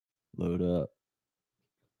Load up.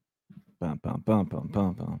 Bum, bum, bum, bum,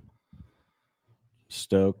 bum, bum.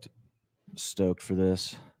 Stoked for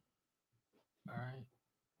this. All right.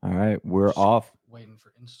 All right, we're Just off. Waiting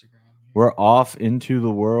for Instagram. Here. We're off into the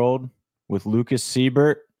world with Lucas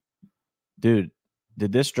Seibert. Dude,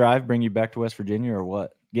 did this drive bring you back to West Virginia or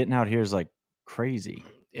what? Getting out here is like crazy.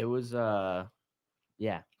 It was,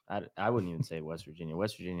 yeah. I wouldn't even say West Virginia.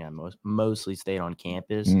 West Virginia, I mostly stayed on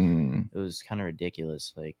campus. Mm. It was kind of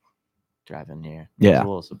ridiculous, like driving here. I Yeah. was a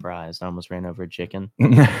little surprised. I almost ran over a chicken.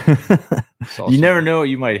 You never know what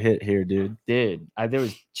you might hit here, dude. Dude, there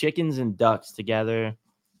was chickens and ducks together. A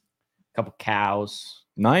couple cows.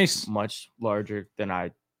 Nice. Much larger than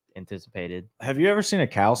I anticipated. Have you ever seen a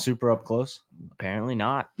cow super up close? Apparently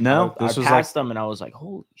not. No, I passed them and I was like,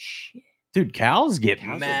 holy shit. Dude, cows get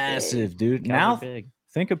Cows are massive, big. dude. Cows now are big.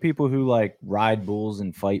 think of people who like ride bulls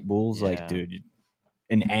and fight bulls. Yeah. Like, dude,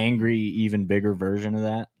 an angry, even bigger version of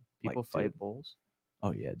that. People like, fight dude. bulls.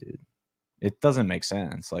 Oh yeah, dude. It doesn't make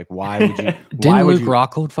sense. Like, why would you? Didn't Luke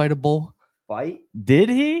Rockhold fight a bull? Fight? Did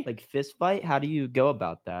he? Like fist fight? How do you go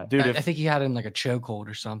about that? Dude, I think he had him like a chokehold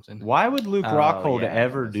or something. Why would Luke Rockhold yeah,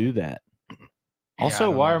 ever do that? Also, I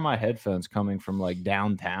don't why know. are my headphones coming from like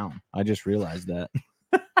downtown? I just realized that.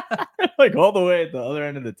 Like all the way at the other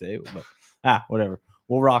end of the table. But whatever.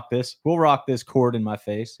 We'll rock this. We'll rock this cord in my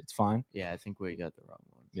face. It's fine. Yeah, I think we got the wrong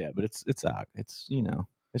one. Yeah, but it's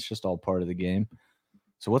it's just all part of the game.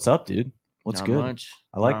 So what's up, dude? What's Not good? Much.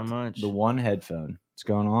 I like Not much. the one headphone. What's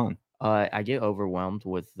going on? I get overwhelmed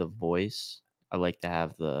with the voice. I like to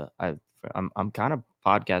have I'm kind of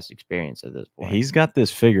podcast experienced at this point. He's got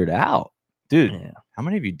this figured out. Dude, Yeah. how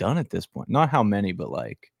many have you done at this point? Not how many, but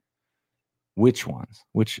like which ones?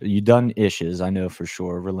 Which you done issues, I know for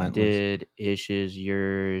sure. Relentless. Did issues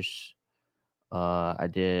yours. I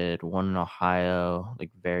did one in Ohio, like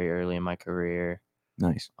very early in my career.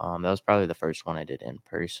 Nice. That was probably the first one I did in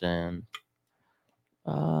person.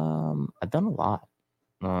 I've done a lot.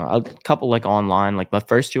 A couple like online. Like my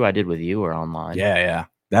first two I did with you were online. Yeah.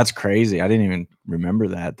 That's crazy. I didn't even remember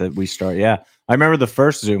that we start. Yeah. I remember the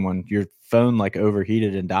first Zoom one. Your phone like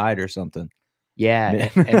overheated and died or something. Yeah.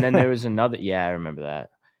 And then there was another. Yeah, I remember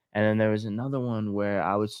that. And then there was another one where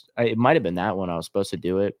it might have been that one. I was supposed to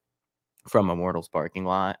do it from Immortals parking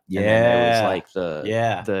lot. Yeah. And then there was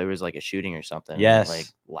like there was like a shooting or something. Yes. And it, like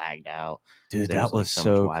lagged out. Dude, There that was so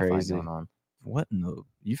so much Wi-Fi crazy. going on. What in the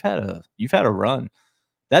you've had a run.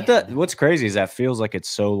 What's crazy is that feels like it's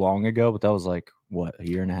so long ago, but that was like what, a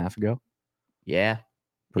year and a half ago? Yeah.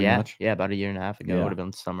 Pretty much. Yeah, about a year and a half ago. Yeah. It would have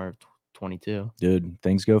been summer of 22. Dude,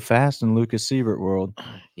 things go fast in Lucas Seibert world.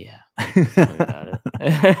 Yeah. Tell me about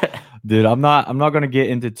it. Dude, I'm not gonna get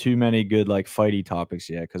into too many good like fighty topics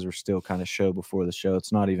yet because we're still kind of show before the show.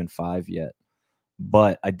 It's not even 5 yet.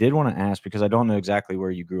 But I did want to ask because I don't know exactly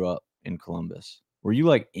where you grew up in Columbus. Were you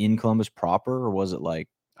like in Columbus proper, or was it like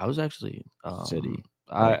I was actually city?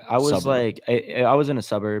 I was suburb? like I was in a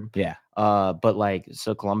suburb. Yeah. But like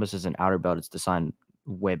so Columbus is an outer belt. It's designed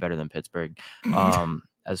way better than Pittsburgh.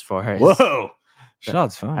 As far as Whoa.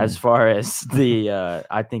 Shots fired. As far as the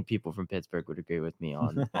I think people from Pittsburgh would agree with me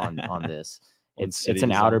on this. It's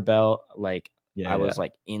an outer belt. Like I was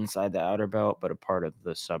like inside the outer belt, but a part of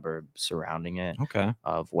the suburb surrounding it. Okay.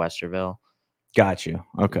 Of Westerville. Got you.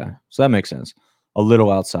 Okay. Yeah. So that makes sense. A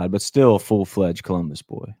little outside, but still a full-fledged Columbus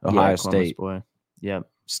boy. Ohio State. Boy. Yep.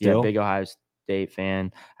 Still? Yeah, big Ohio State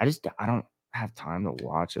fan. I don't have time to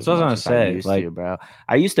watch it. So I was gonna say, used to, bro.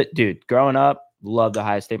 I used to, dude, growing up, loved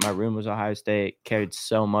Ohio State. My room was Ohio State. Cared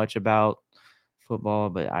so much about football,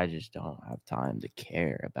 but I just don't have time to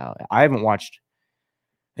care about it. I haven't watched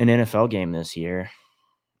an NFL game this year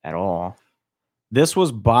at all. This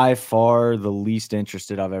was by far the least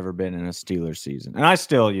interested I've ever been in a Steelers season. And I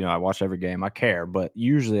still, I watch every game. I care, but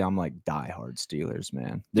usually I'm like diehard Steelers,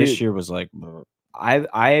 man. This year was like,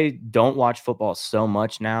 I don't watch football so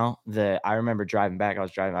much now that I remember driving back.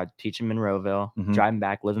 I teach in Monroeville, driving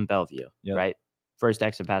back, live in Bellevue, right? First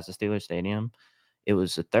exit past the Steelers Stadium. It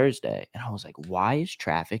was a Thursday, and I was like, why is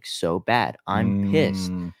traffic so bad? I'm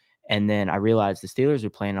pissed. And then I realized the Steelers were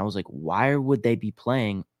playing. I was like, why would they be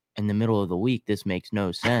playing in the middle of the week? This makes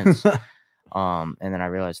no sense. And then I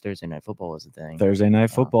realized Thursday Night Football was a thing. Thursday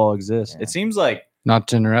Night Football exists. Yeah. It seems like, not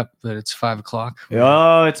to interrupt, but it's 5:00.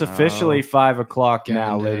 Oh, it's officially 5:00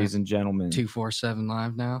 now, ladies and gentlemen. 247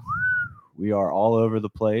 live now. We are all over the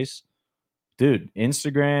place. Dude,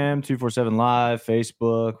 Instagram, 247 Live,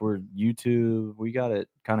 Facebook, we're YouTube. We got it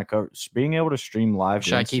kind of covered. Being able to stream live.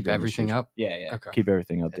 Should I keep everything up? Yeah. Okay. Keep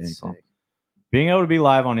everything up, Danny. Being able to be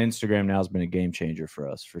live on Instagram now has been a game changer for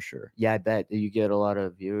us, for sure. Yeah, I bet you get a lot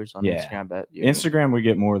of viewers on Instagram. I bet Instagram we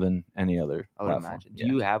get more than any other I would platform. imagine. Do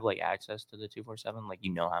you have like access to the 247? Like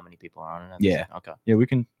you know how many people are on it? Yeah. Okay. Yeah, we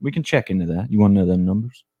can check into that. You want to know them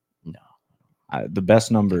numbers? No. The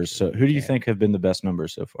best numbers. So who do you think have been the best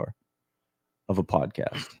numbers so far of a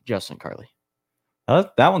podcast? Justin Carly.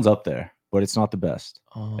 That one's up there, but it's not the best.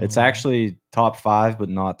 It's actually top 5, but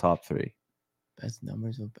not top 3. Best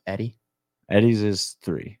numbers of Eddie? Eddie's is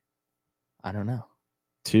 3. I don't know.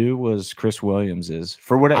 2 was Chris Williams's.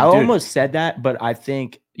 For what I almost said that, but I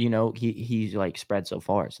think he's like spread so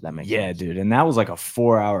far, so that makes sense. Dude, and that was like a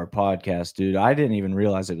 4-hour podcast, dude. I didn't even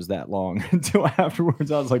realize it was that long until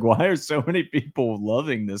afterwards. I was like, why are so many people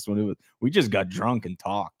loving this one? We just got drunk and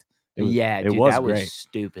talked. Dude, that was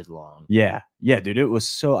stupid long. Yeah, dude, it was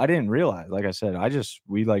so. I didn't realize. Like I said,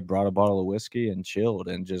 we like brought a bottle of whiskey and chilled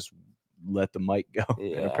and just let the mic go.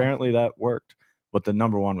 Yeah. And apparently that worked. But the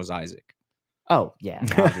number 1 was Isaac. Oh yeah,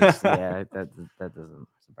 obviously, yeah, that doesn't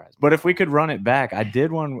surprise me. But if we could run it back, I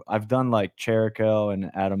did one. I've done like Cherico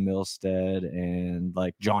and Adam Milstead and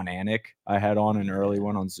like John Anik. I had on an early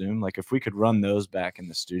one on Zoom. Like if we could run those back in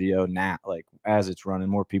the studio now, like as it's running,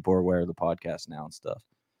 more people are aware of the podcast now and stuff.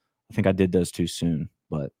 I think I did those too soon,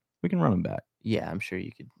 but we can run them back. Yeah, I'm sure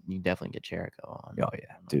you could. You definitely get Cherico on. Oh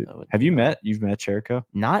yeah, dude. Have you met? You've met Cherico?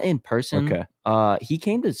 Not in person. Okay. He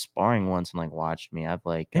came to sparring once and like watched me. I've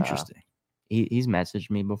like interesting. He's messaged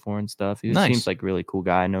me before and stuff. He nice. Seems like a really cool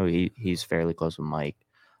guy. I know he's fairly close with Mike.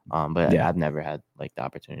 But I've never had like the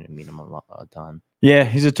opportunity to meet him a ton. Yeah,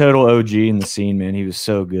 he's a total OG in the scene, man. He was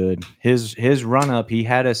so good. His run up, he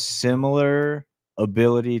had a similar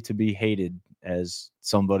ability to be hated as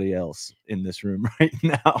somebody else in this room right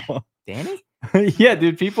now. Danny? Yeah,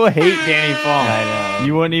 dude, people hate Danny Palm. I know.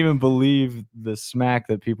 You wouldn't even believe the smack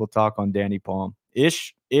that people talk on Danny Palm.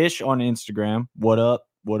 Ish on Instagram. What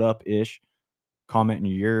up, Ish?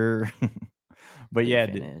 Commenting your but yeah,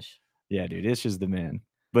 dude, Ish is the man.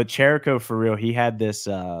 But Cherico, for real, he had this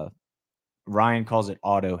Ryan calls it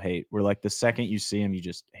auto hate, where like the second you see him, you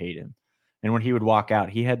just hate him. And when he would walk out,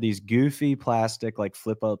 he had these goofy plastic like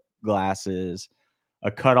flip up glasses,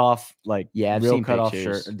 a cut off like real cut off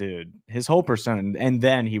shirt, dude. His whole persona, and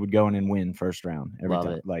then he would go in and win first round every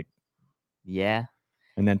time. Like, yeah,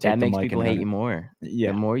 and then that makes people hate you more.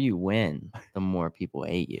 Yeah, the more you win, the more people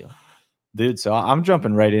hate you. Dude, so I'm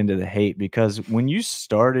jumping right into the hate because when you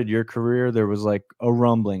started your career, there was like a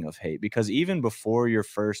rumbling of hate because even before your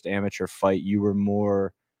first amateur fight, you were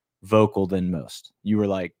more vocal than most. You were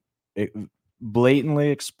like blatantly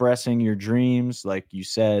expressing your dreams. Like you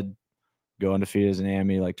said, go undefeated as an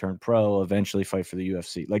AME, like turn pro, eventually fight for the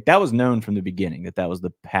UFC. Like that was known from the beginning that was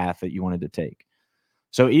the path that you wanted to take.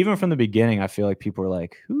 So even from the beginning, I feel like people were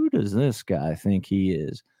like, who does this guy think he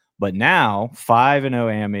is? But now 5-0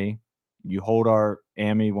 AME. You hold our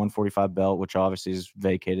AME 145 belt, which obviously is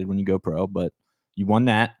vacated when you go pro, but you won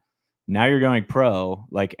that. Now you're going pro.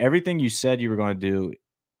 Like everything you said you were going to do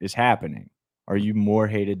is happening. Are you more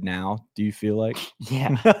hated now? Do you feel like? Yeah,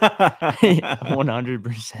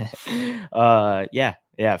 100%.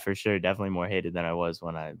 Yeah, for sure. Definitely more hated than I was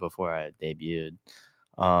before I debuted.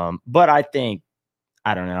 But I think,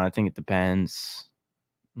 I don't know. I think it depends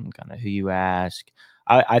kind of who you ask.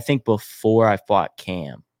 I think before I fought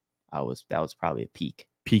Cam, that was probably a peak.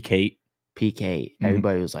 Peak hate. Mm-hmm.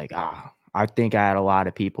 Everybody was like, I think I had a lot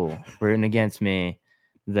of people rooting against me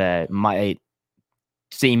that might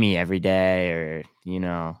see me every day or,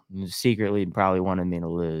 secretly probably wanted me to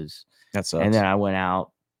lose. That sucks. And then I went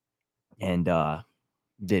out and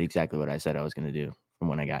did exactly what I said I was going to do from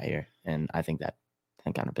when I got here. And I think that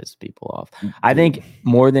kind of pisses people off. I think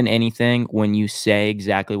more than anything, when you say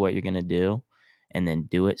exactly what you're going to do, and then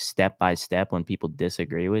do it step by step when people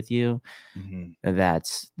disagree with you,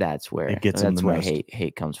 that's where it gets that's where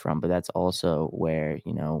hate comes from. But that's also where,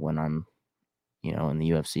 when I'm, in the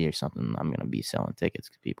UFC or something, I'm gonna be selling tickets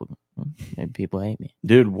because people hate me.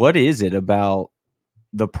 Dude, what is it about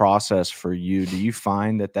the process for you? Do you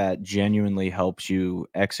find that genuinely helps you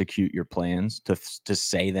execute your plans to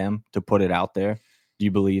say them, to put it out there? Do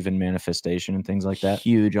you believe in manifestation and things like that?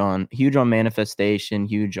 Huge on manifestation,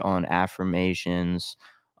 huge on affirmations,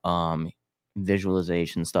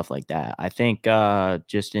 visualization, stuff like that. I think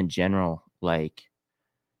just in general, like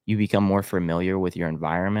you become more familiar with your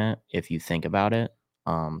environment if you think about it,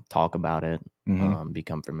 talk about it,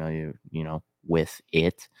 become familiar, with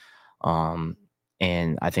it.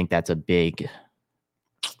 And I think that's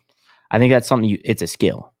something it's a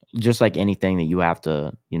skill. Just like anything that you have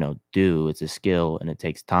to, do, it's a skill and it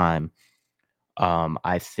takes time.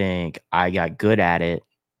 I think I got good at it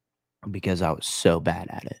because I was so bad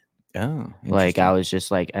at it. Oh, Like I was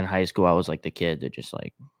just like in high school, I was like the kid that just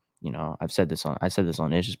like, I said this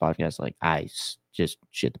on Ish's podcast. Like just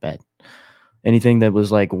shit the bed. Anything that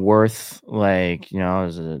was like worth like, I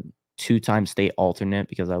was a 2-time state alternate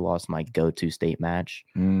because I lost my go-to state match.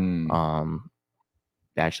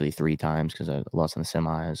 Actually 3 times because I lost in the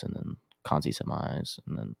semis and then Consi semis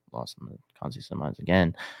and then lost in the Consi semis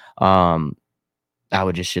again. I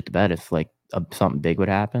would just shit the bed if like something big would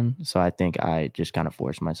happen. So I think I just kind of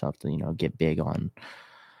forced myself to, get big on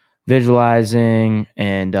visualizing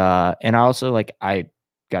and I also like I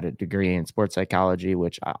got a degree in sports psychology,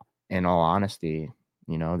 which in all honesty,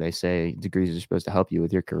 they say degrees are supposed to help you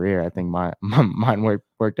with your career. I think mine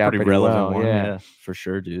worked out pretty relevant well. one, yeah, for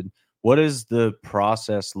sure, dude. What does the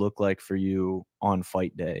process look like for you on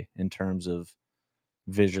fight day in terms of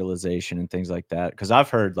visualization and things like that? Because I've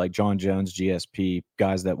heard like John Jones, GSP,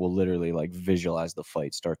 guys that will literally like visualize the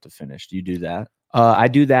fight start to finish. Do you do that? I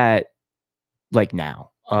do that like now.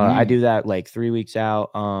 I do that like 3 weeks out.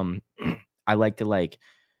 I like to like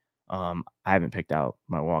I haven't picked out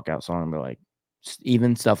my walkout song, but like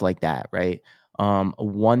even stuff like that, right?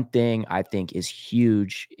 One thing I think is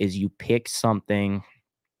huge is you pick something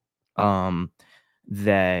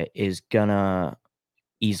that is gonna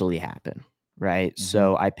easily happen, right?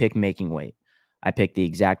 So I pick making weight. I pick the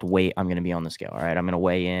exact weight I'm going to be on the scale. All right. I'm going to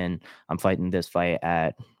weigh in. I'm fighting this fight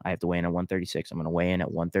I have to weigh in at 136. I'm going to weigh in at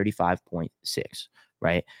 135.6.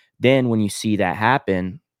 Right. Then when you see that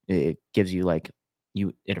happen, it gives you like,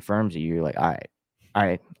 it affirms you. You're like, all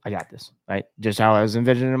right, I got this. Right. Just how I was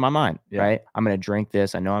envisioning in my mind. Yeah. Right. I'm going to drink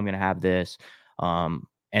this. I know I'm going to have this. And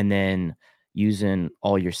then using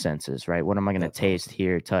all your senses, right? What am I going to taste,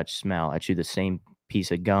 hear, touch, smell? I chew the same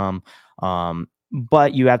piece of gum.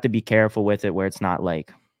 But you have to be careful with it where it's not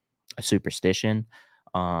like a superstition.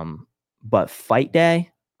 But fight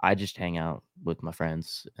day, I just hang out with my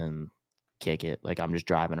friends and kick it. Like I'm just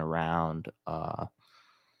driving around,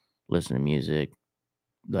 listen to music.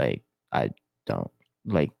 Like I don't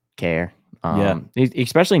like care.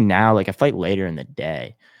 Especially now, like I fight later in the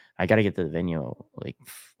day. I got to get to the venue like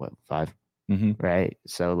 5, right?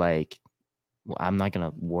 So like I'm not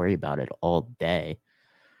gonna worry about it all day.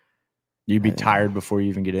 You'd be tired before you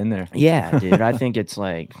even get in there. Yeah, dude. I think it's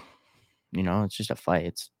like, it's just a fight.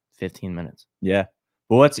 It's 15 minutes. Yeah.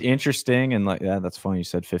 Well, what's interesting and like, yeah, that's funny. You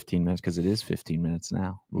said 15 minutes because it is 15 minutes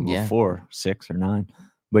now. Before 6 or 9.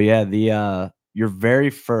 But yeah, your very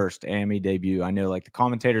first AME debut. I know like the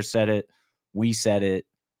commentator said it. We said it.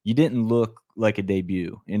 You didn't look like a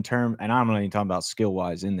debut and I'm not even talking about skill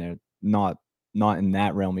wise in there. Not in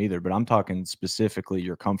that realm either, but I'm talking specifically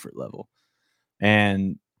your comfort level.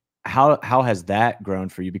 And how has that grown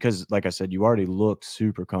for you? Because like I said, you already looked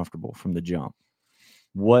super comfortable from the jump.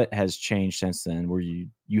 What has changed since then where you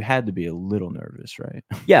had to be a little nervous, right?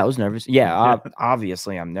 Yeah, I was nervous. Yeah,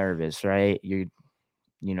 obviously I'm nervous, right? You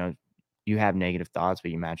have negative thoughts,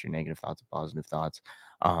 but you match your negative thoughts with positive thoughts.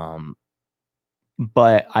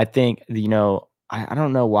 But I think, I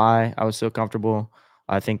don't know why I was so comfortable.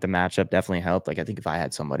 I think the matchup definitely helped. Like, I think if I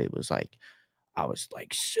had somebody that was like, I was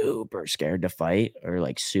like super scared to fight or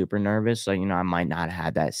like super nervous, so, I might not have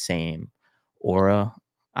had that same aura.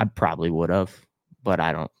 I probably would have, but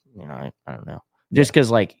I don't, I don't know. Just because,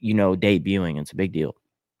 like, debuting, it's a big deal.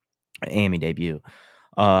 AME debut.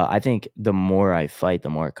 I think the more I fight, the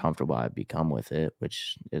more comfortable I become with it,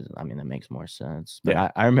 which is, that makes more sense.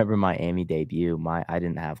 But I remember my AME debut, I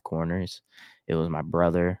didn't have corners. It was my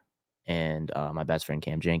brother and my best friend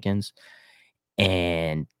Cam Jenkins.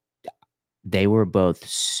 And they were both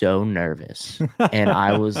so nervous. And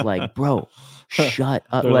I was like, bro, shut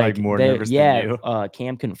up. They're like more nervous than you.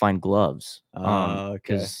 Cam couldn't find gloves. Okay.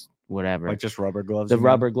 Because whatever. Like just rubber gloves. The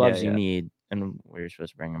rubber gloves you need. And we were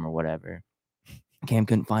supposed to bring them or whatever. Cam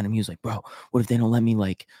couldn't find him. He was like, bro, what if they don't let me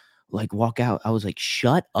like walk out? I was like,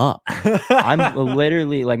 shut up. I'm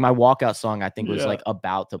literally like, my walkout song, I think was like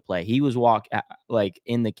about to play. He was like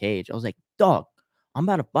in the cage. I was like, dog, I'm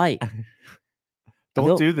about to fight.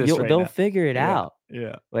 Don't do this right they'll now. Figure it out.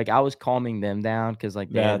 Yeah. Like I was calming them down because like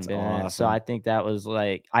they hadn't been. Awesome. So I think that was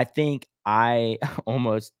like, I think I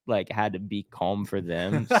almost like had to be calm for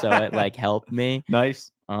them. So it like helped me. Nice.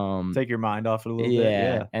 Take your mind off it a little bit.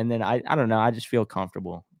 Yeah. And then I don't know. I just feel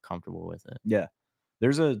comfortable with it. Yeah.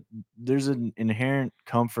 There's an inherent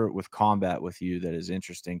comfort with combat with you that is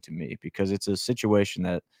interesting to me because it's a situation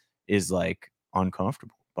that is like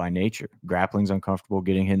uncomfortable by nature. Grappling's uncomfortable,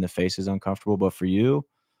 getting hit in the face is uncomfortable, but for you,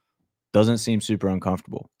 doesn't seem super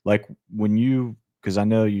uncomfortable. Like because I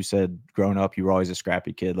know you said growing up you were always a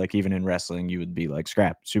scrappy kid. Like even in wrestling, you would be like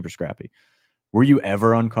super scrappy. Were you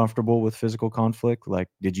ever uncomfortable with physical conflict? Like,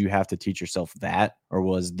 did you have to teach yourself that, or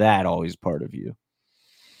was that always part of you?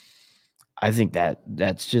 I think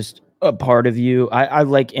that's just a part of you. I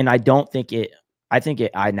like, and I don't think it. I think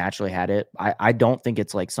I naturally had it. I don't think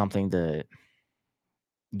it's like something that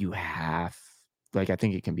you have. Like, I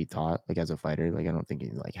think it can be taught. Like, as a fighter, like I don't think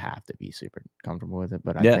you like have to be super comfortable with it.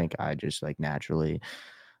 But I think I just like naturally,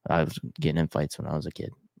 I was getting in fights when I was a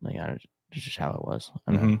kid. Like, it's just how it was.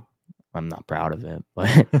 I'm not proud of it, but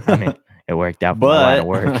I mean, it worked out for my line of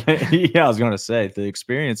work. Yeah, I was gonna say the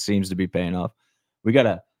experience seems to be paying off. We got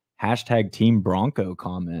a hashtag Team Bronco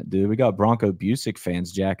comment, dude. We got Bronco Busick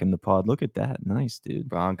fans jacking the pod. Look at that, nice, dude.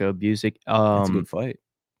 Bronco Busick. That's a good fight.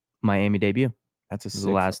 Miami debut. That's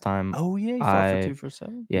the last time. Oh yeah, he fought for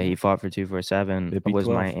 247. Yeah, he fought for 247. It was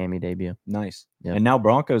Miami debut. Nice. Yep. And now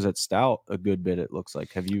Bronco's at Stout a good bit. It looks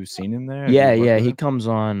like. Have you seen him there? Yeah. He comes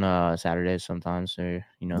on Saturdays sometimes. So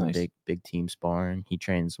nice. big team sparring. He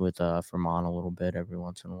trains with Ferman a little bit every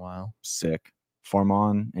once in a while. Sick.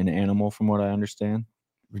 Ferman, an animal, from what I understand.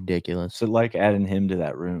 Ridiculous. So like adding him to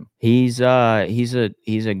that room. He's a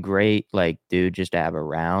great like dude just to have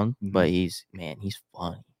around, but he's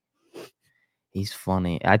funny. He's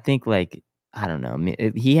funny. I think like I don't know.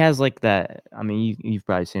 He has like that. I mean, you've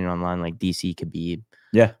probably seen it online, like DC Khabib.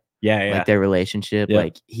 Yeah. Like their relationship. Yeah.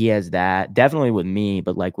 Like he has that definitely with me,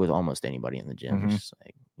 but like with almost anybody in the gym. It's just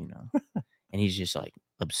like and he's just like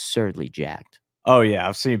absurdly jacked. Oh yeah,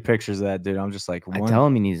 I've seen pictures of that dude. I'm just like, I tell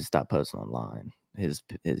him he needs to stop posting online.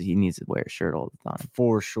 He needs to wear a shirt all the time.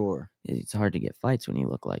 For sure. It's hard to get fights when you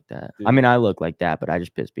look like that. Dude. I mean, I look like that, but I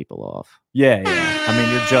just piss people off. Yeah. I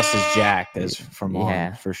mean, you're just as jacked as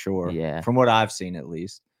Ferman, for sure. Yeah. From what I've seen, at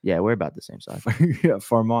least. Yeah, we're about the same size. Yeah,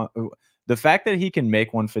 Ferman. The fact that he can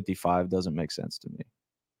make 155 doesn't make sense to me.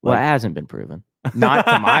 Well, it hasn't been proven. Not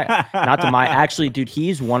to my. Actually, dude,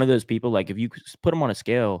 he's one of those people. Like, if you put him on a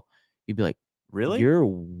scale, you'd be like, really? You're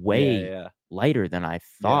way lighter than I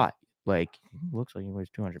thought. Like, looks like he weighs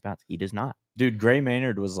 200 pounds. He does not. Dude, Gray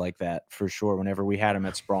Maynard was like that for sure whenever we had him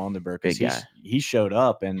at Sprawlendenberg. He showed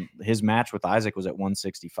up, and his match with Isaac was at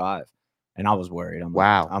 165. And I was worried.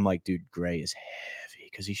 I'm like, dude, Gray is heavy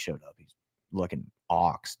because he showed up. He's looking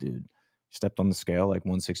ox, dude. Stepped on the scale like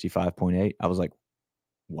 165.8. I was like,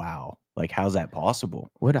 wow. Like, how's that possible?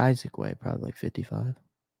 What Isaac weigh? Probably like 55.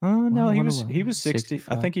 No, he was 60.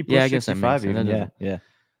 65. I think he pushed 65 even. Yeah.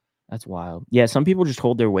 That's wild. Yeah, some people just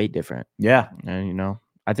hold their weight different. Yeah. And,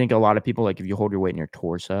 I think a lot of people, like, if you hold your weight in your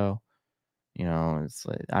torso, it's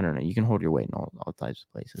like, I don't know. You can hold your weight in all types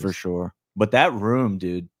of places. For sure. But that room,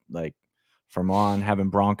 dude, like, Ferman, having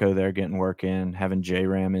Bronco there getting work in, having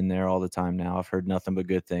J-Ram in there all the time now. I've heard nothing but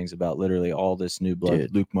good things about literally all this new blood.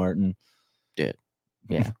 Dude. Luke Martin. Dude.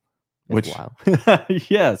 Yeah. Which, wild.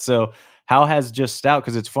 Yeah. So how has just Stout,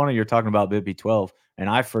 because it's funny you're talking about Bib B12, and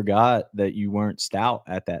I forgot that you weren't Stout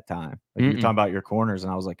at that time. Like, you're talking about your corners,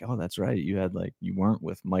 and I was like, oh, that's right. You weren't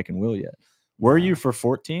with Mike and Will yet. Were you for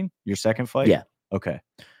 14, your second fight? Yeah. Okay.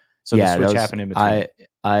 So the switch happened in between.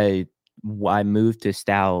 I moved to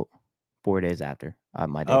Stout 4 days after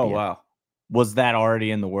my debut. Oh, wow. Was that already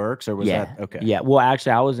in the works, or was that okay? Yeah. Well,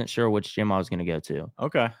 actually, I wasn't sure which gym I was going to go to.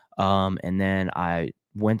 Okay. And then I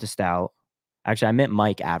went to Stout. Actually, I met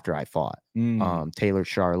Mike after I fought. Taylor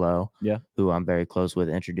Charlo, who I'm very close with,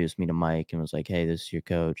 introduced me to Mike and was like, "Hey, this is your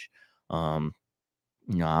coach." I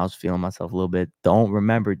was feeling myself a little bit. Don't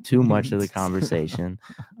remember too much of the conversation.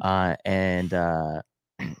 And I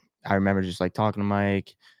remember just like talking to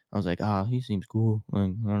Mike. I was like, "Oh, he seems cool."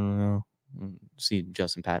 Like, I don't know. See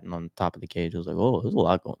Justin Patton on top of the cage. I was like, "Oh, there's a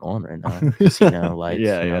lot going on right now." It was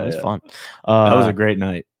fun. That was a great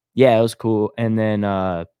night. Yeah, it was cool. And then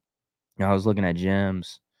I was looking at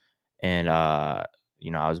gyms, and I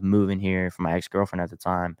was moving here for my ex-girlfriend at the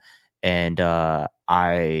time, and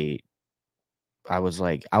I was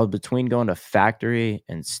between going to Factory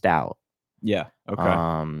and Stout. Yeah.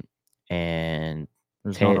 Okay. And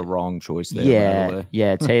there's not a wrong choice there. Yeah. By the way.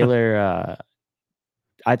 Yeah. Taylor.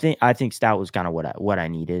 I think Stout was kind of what I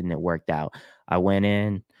needed, and it worked out. I went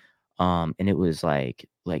in, and it was like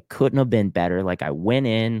couldn't have been better. Like, I went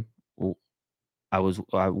in. I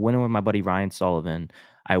went in with my buddy Ryan Sullivan.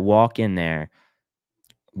 I walk in there.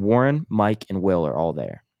 Warren, Mike, and Will are all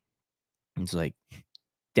there. It's like,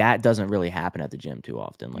 that doesn't really happen at the gym too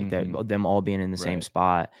often. Like, them all being in the same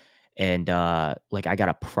spot. And like, I got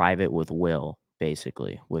a private with Will,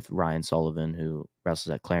 basically, with Ryan Sullivan, who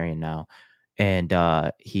wrestles at Clarion now. And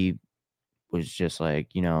he was just like,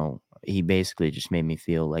 he basically just made me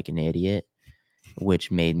feel like an idiot,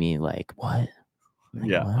 which made me like, what? Like,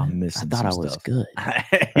 yeah, what? I'm missing. I thought I was good, right?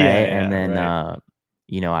 And then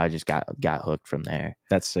I just got hooked from there.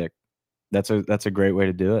 That's sick. That's a great way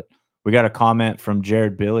to do it. We got a comment from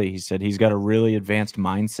Jared Billy. He said he's got a really advanced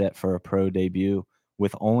mindset for a pro debut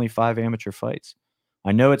with only 5 amateur fights.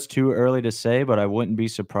 I know it's too early to say, but I wouldn't be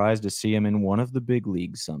surprised to see him in one of the big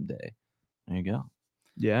leagues someday. There you go.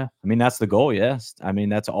 Yeah. I mean, that's the goal, yes. I mean,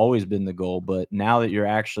 that's always been the goal, but now that you're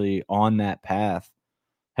actually on that path,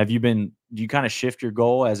 do you kind of shift your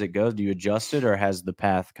goal as it goes? Do you adjust it, or has the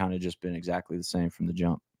path kind of just been exactly the same from the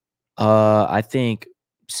jump? I think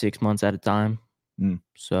 6 months at a time. Mm.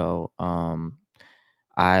 So,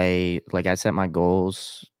 I set my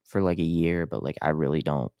goals for like a year, but like I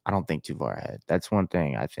don't think too far ahead. That's one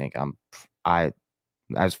thing I think I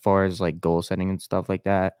as far as like goal setting and stuff like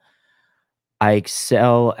that, I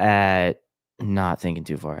excel at not thinking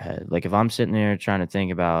too far ahead. Like if I'm sitting there trying to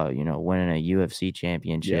think about, winning a UFC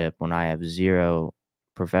championship when I have 0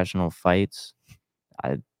 professional fights,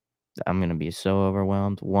 I'm gonna be so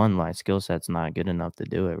overwhelmed. One, my skill set's not good enough to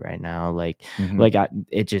do it right now.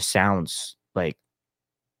 It just sounds like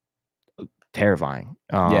terrifying.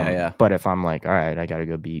 Yeah. But if I'm like, all right, I gotta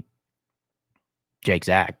go beat Jake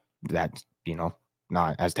Zack, that's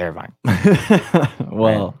not as terrifying.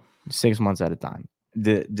 Well, right? 6 months at a time.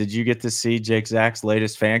 Did you get to see Jake Zack's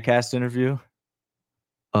latest fan cast interview?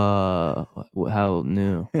 How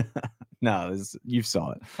new? No, you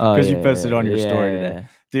saw it because you posted on your story today, Yeah.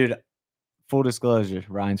 dude. Full disclosure,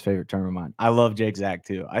 Ryan's favorite term of mine. I love Jake Zack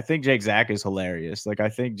too. I think Jake Zack is hilarious. Like I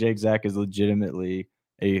think Jake Zack is legitimately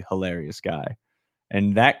a hilarious guy.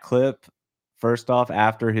 And that clip, first off,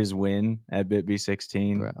 after his win at BitB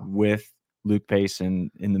 16 with Luke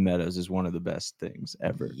Payson in the Meadows, is one of the best things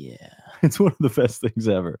ever. Yeah. It's one of the best things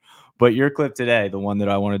ever. But your clip today, the one that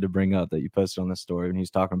I wanted to bring up that you posted on the story, and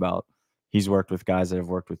he's talking about he's worked with guys that have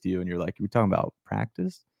worked with you, and you're like, we're talking about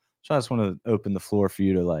practice? So I just want to open the floor for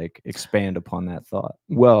you to like expand upon that thought.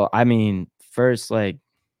 Well, I mean, first, like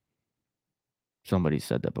somebody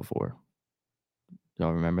said that before.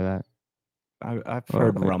 Don't remember that? I've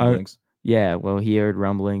heard rumblings. Yeah, well, he heard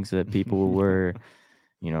rumblings that people were,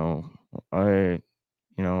 I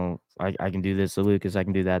can do this to Lucas, I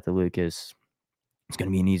can do that to Lucas. It's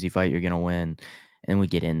gonna be an easy fight, you're gonna win. And we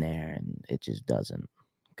get in there and it just doesn't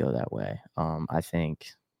go that way. I think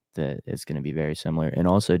that it's gonna be very similar. And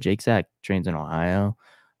also Jake Zack trains in Ohio.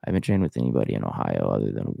 I haven't trained with anybody in Ohio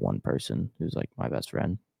other than one person who's like my best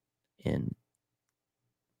friend in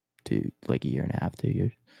a year and a half, 2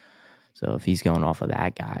 years. So if he's going off of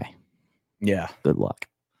that guy, yeah, good luck.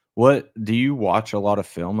 What do you watch a lot of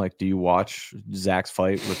film? Like, do you watch Zack's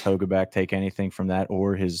fight with Hogaback? Take anything from that,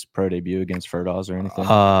 or his pro debut against Ferdoz, or anything?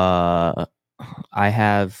 I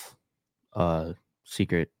have a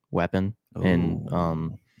secret weapon in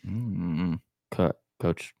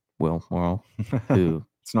Coach Will Morrill, who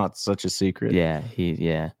it's not such a secret.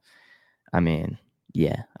 Yeah, I mean,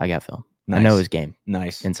 yeah, I got film. Nice. I know his game.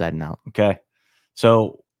 Nice. Inside and out. Okay.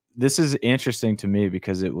 So this is interesting to me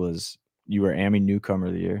because you were AMI Newcomer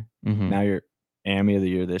of the Year. Mm-hmm. Now you're AMI of the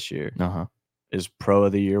Year this year. Uh-huh. Is Pro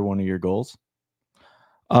of the Year one of your goals?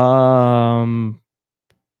 Sure.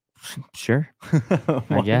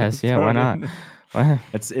 I guess. Yeah, why not?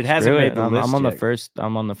 It hasn't made the list.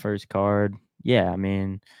 I'm on the first card. Yeah, I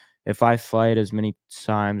mean, if I fight as many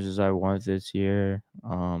times as I want this year,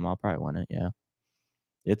 I'll probably win it. Yeah.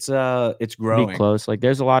 It's growing. Be close. Like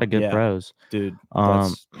there's a lot of good pros, dude.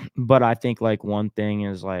 But I think like one thing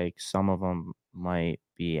is like some of them might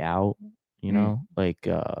be out. I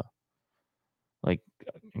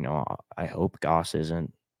hope Goss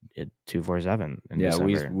isn't at 247. Yeah,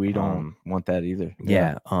 we don't want that either.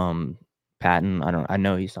 Yeah. Patton, I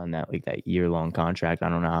know he signed that year-long contract. I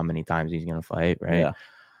don't know how many times he's gonna fight, right? Yeah.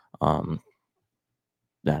 I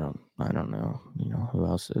don't know. Who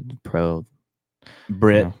else? Pro.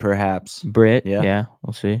 Britt, perhaps. Britt, yeah,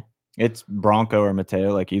 we'll see. It's Bronco or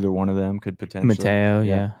Mateo. Like either one of them could potentially. Mateo,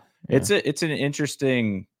 yeah. It's an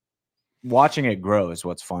interesting. Watching it grow is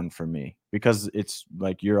what's fun for me because it's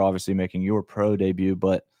like you're obviously making your pro debut,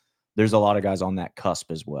 but there's a lot of guys on that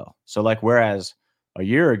cusp as well. So like whereas a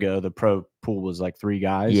year ago the pro pool was like 3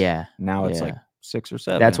 guys, now it's like 6 or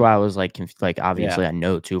 7. That's why I was like obviously I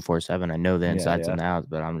know 247, I know the insides and outs,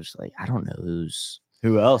 but I'm just like I don't know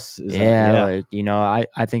who else is I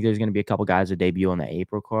think there's gonna be a couple guys that debut on the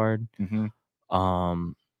April card. Mm-hmm.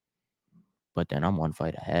 But then I'm 1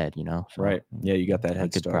 fight ahead, so right. Yeah, you got that head I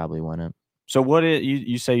could start. probably win it. So what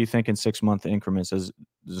you say you think in 6-month increments? Does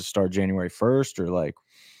it start January 1st or like?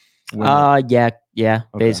 Okay.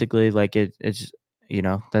 Basically, like it's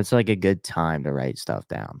that's like a good time to write stuff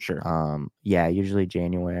down. Sure. Usually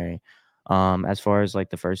January. As far as like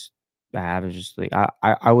the first I have is just like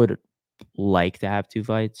I would like to have 2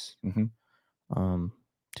 fights. Mm-hmm.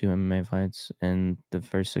 2 MMA fights in the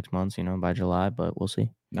first 6 months, by July, but we'll see.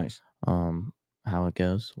 Nice. How it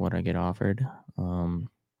goes, what I get offered. And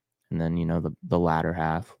then, the latter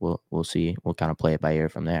half, we'll see. We'll kind of play it by ear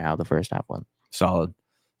from there, how the first half went. Solid.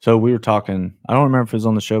 So we were talking, I don't remember if it was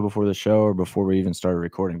on the show before the show or before we even started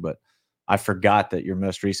recording, but I forgot that your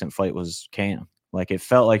most recent fight was Cam. Like, it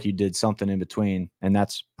felt like you did something in between, and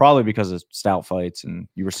that's probably because of stout fights, and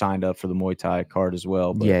you were signed up for the Muay Thai card as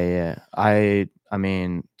well. But Yeah. I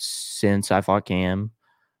mean, since I fought Cam,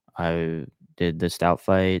 I did the stout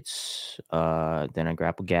fights, then I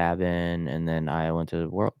grappled Gavin, and then I went to the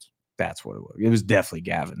Worlds. That's what it was. It was definitely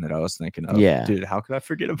Gavin that I was thinking of. Yeah. Dude, how could I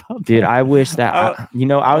forget about that? Dude, I wish that,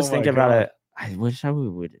 I was oh thinking my about God. it. I wish I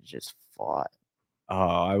would have just fought. Oh,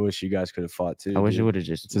 I wish you guys could have fought too. I wish dude. it would have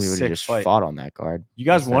just, It's a we would have sick just fight. fought on that card. You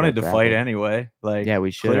guys instead wanted of to fight grappled. anyway. Like, Yeah,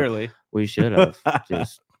 we should clearly. We should have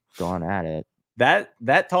just gone at it.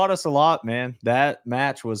 That taught us a lot, man. That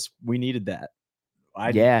match we needed that.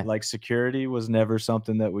 Yeah. Like, security was never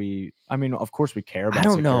something that I mean, of course we care about I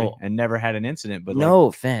don't security know. and never had an incident, but No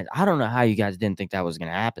offense. I don't know how you guys didn't think that was going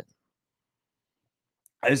to happen.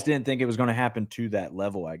 I just didn't think it was going to happen to that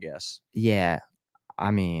level, I guess. Yeah.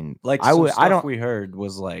 I mean, Like, stuff we heard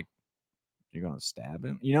was like, you're going to stab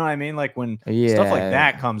him? You know what I mean? Like, when stuff like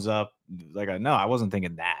that comes up, like, no, I wasn't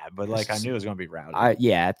thinking that, but like, I knew it was going to be rowdy.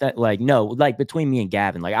 No, like, between me and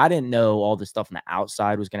Gavin, like, I didn't know all the stuff on the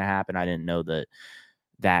outside was going to happen. I didn't know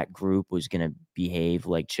that group was going to behave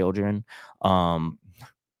like children.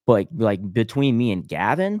 But like between me and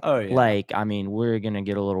Gavin, like, I mean, we're going to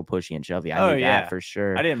get a little pushy and shovey. I knew that for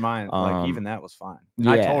sure. I didn't mind. Like, even that was fine.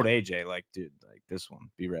 Yeah. I told AJ, like, dude, like, this one,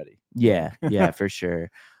 be ready. Yeah, for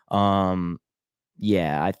sure.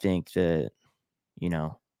 Yeah, I think that,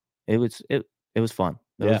 it was fun.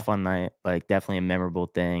 It was a fun night. Like, definitely a memorable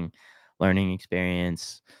thing, learning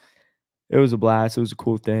experience. It was a blast. It was a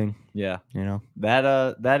cool thing. Yeah.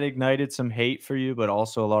 That ignited some hate for you, but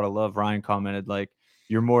also a lot of love. Ryan commented, like,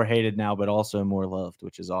 you're more hated now, but also more loved,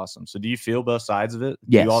 which is awesome. So do you feel both sides of it?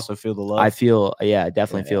 Yes. Do you also feel the love? I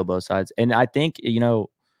definitely feel both sides. And I think,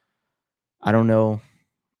 I don't know.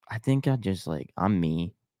 I think I just, like, I'm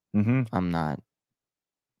me. Mm-hmm. I'm not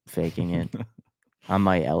faking it. I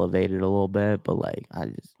might elevate it a little bit, but like,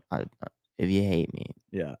 if you hate me,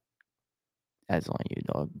 that's on you,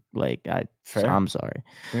 dog. Like, I'm sorry.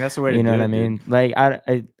 I think that's the way to do it. You know what I mean? Dude. Like,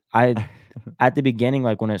 I at the beginning,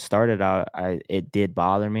 like, when it started out, it did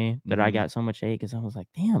bother me that I got so much hate, because I was like,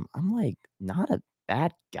 damn, I'm like not a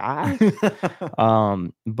bad guy.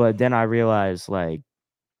 But then I realized, like,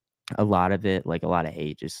 a lot of it, like, a lot of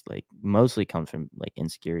hate just, like, mostly comes from, like,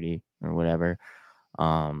 insecurity or whatever.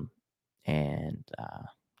 And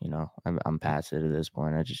I'm past it at this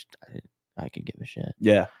point. I could give a shit.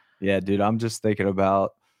 Yeah, dude. I'm just thinking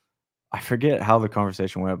about, I forget how the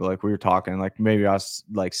conversation went, but like, we were talking, like, maybe I was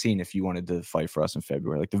like seeing if you wanted to fight for us in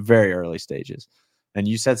February, like the very early stages. And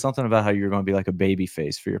you said something about how you were going to be like a baby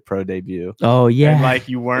face for your pro debut. Oh yeah. And like,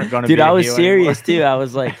 you weren't going to Dude, be I was serious anymore. too.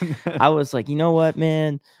 I was like, you know what,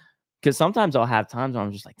 man? Because sometimes I'll have times where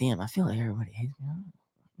I'm just like, damn, I feel like everybody hates me.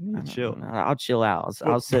 Chill. I'll chill out.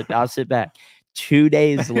 I'll sit back. 2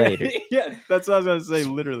 days later. Yeah, that's what I was going to say,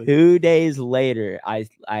 literally. 2 days later, I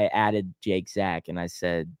added Zack, and I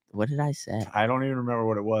said, what did I say? I don't even remember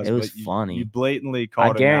what it was. It was funny. You blatantly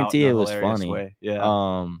called I guarantee it was funny. Way. Yeah.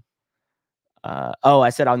 I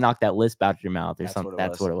said I'll knock that lisp out your mouth or something.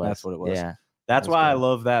 That's what it was. That's what it was. Yeah. That's why I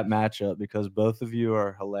love that matchup, because both of you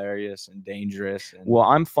are hilarious and dangerous. And well,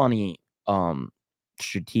 I'm funny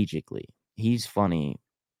strategically. He's funny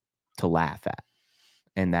to laugh at.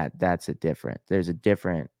 And there's a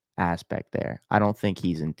different aspect there. I don't think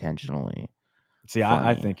he's intentionally. See,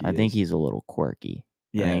 I think he's a little quirky.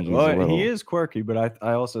 Yeah, he is quirky, but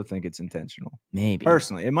I also think it's intentional. Maybe.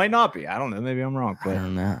 Personally, it might not be. I don't know. Maybe I'm wrong. But I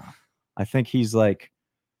don't know. I think he's like,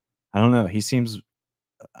 I don't know.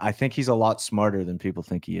 I think he's a lot smarter than people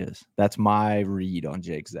think he is. That's my read on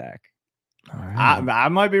Zack. All right. I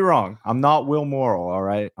might be wrong. I'm not Will Morrill, all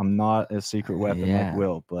right? I'm not a secret weapon like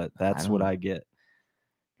Will, but that's what I get.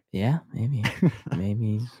 Yeah, maybe.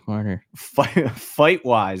 Maybe he's smarter.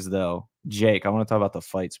 Fight-wise, though, Jake, I want to talk about the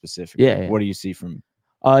fight specifically. Yeah. What do you see from...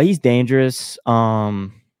 He's dangerous.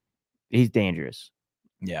 He's dangerous.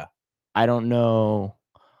 Yeah. I don't know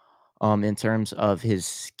in terms of his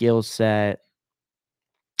skill set,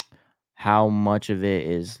 how much of it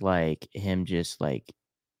is like him just like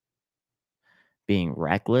being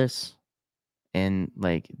reckless and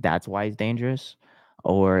like that's why he's dangerous,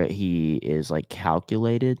 or he is like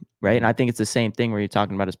calculated, right? And I think it's the same thing where you're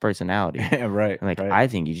talking about his personality. Yeah, right. Like, right. I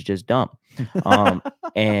think he's just dumb.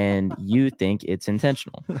 And you think it's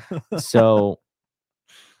intentional. So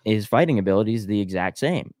his fighting ability is the exact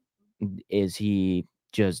same. Is he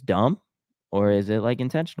just dumb, or is it like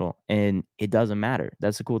intentional? And it doesn't matter.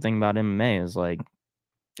 That's the cool thing about MMA is like,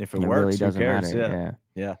 if it works, really doesn't matter.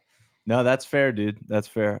 Yeah. No, that's fair, dude. That's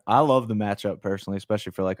fair. I love the matchup personally,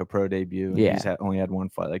 especially for like a pro debut. And he's only had one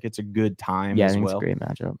fight. Like, it's a good time as well. It's a great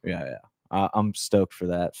matchup. Yeah. I'm stoked for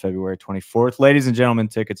that. February 24th. Ladies and gentlemen,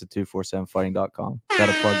 tickets at 247fighting.com.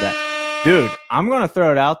 Gotta plug that. Dude, I'm going to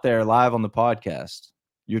throw it out there live on the podcast.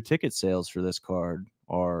 Your ticket sales for this card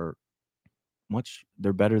are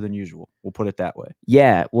they're better than usual. We'll put it that way.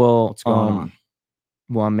 Yeah. Well, what's going on?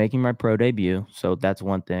 Well, I'm making my pro debut. So that's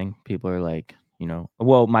one thing. People are like,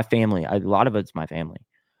 well, my family, a lot of it's my family,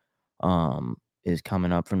 is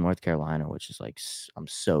coming up from North Carolina, which is like, I'm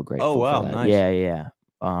so grateful. Oh, wow. For that. Nice. Yeah.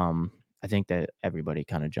 I think that everybody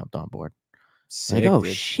kind of jumped on board. Sick, like, oh,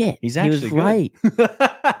 dude. shit. He was good. Right.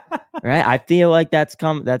 Right. I feel like that's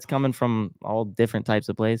coming from all different types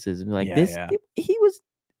of places. Like he was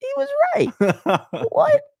right.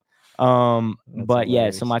 What? But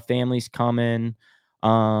hilarious. So my family's coming.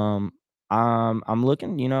 I'm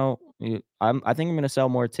looking, I think I'm gonna sell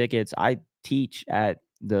more tickets. I teach at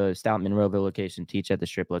the Stout Monroeville location, teach at the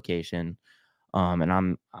Strip location. And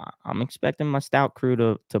I'm expecting my Stout crew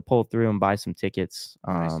to pull through and buy some tickets.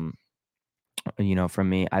 Nice. From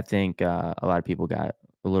me. I think a lot of people got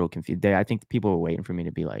a little confused. I think people were waiting for me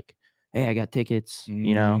to be like, hey, I got tickets,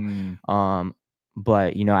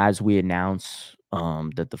 But as we announce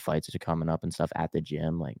that the fights are coming up and stuff at the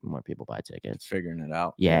gym, like more people buy tickets. Figuring it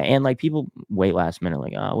out. Yeah, and like people wait last minute,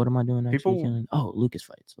 like, what am I doing next weekend? Oh, Lucas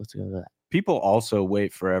fights. Let's go to that. People also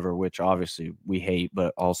wait forever, which obviously we hate,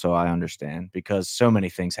 but also I understand because so many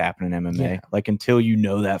things happen in MMA. Yeah. Like until you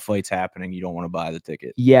know that fight's happening, you don't want to buy the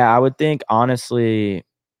ticket. Yeah, I would think honestly,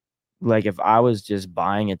 like if I was just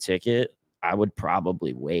buying a ticket, I would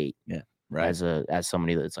probably wait. Yeah. Right. As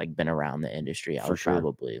somebody that's like been around the industry, I would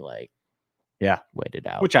probably like wait it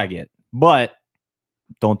out. Which I get. But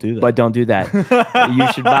don't do that. But don't do that. You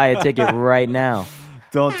should buy a ticket right now.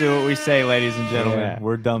 Don't do what we say, ladies and gentlemen. Yeah.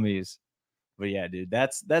 We're dummies. But yeah, dude,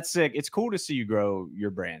 that's sick. It's cool to see you grow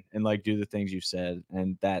your brand and like do the things you said,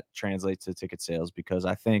 and that translates to ticket sales because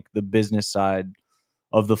I think the business side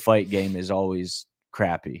of the fight game is always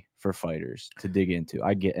crappy for fighters to dig into.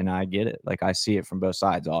 I get it. Like I see it from both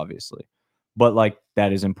sides, obviously, but like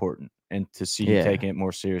that is important, and to see you taking it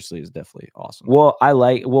more seriously is definitely awesome. Well,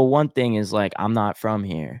 one thing is like I'm not from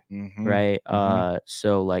here, right?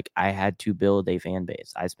 So like I had to build a fan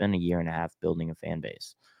base. I spent 1.5 years building a fan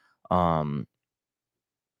base.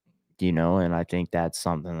 And I think that's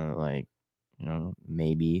something that like,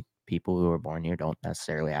 maybe people who are born here don't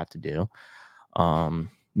necessarily have to do.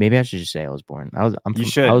 Maybe I should just say I was born. I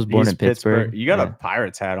was born in Pittsburgh. You got a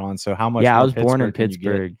Pirates hat on, so how much? Yeah, I was born in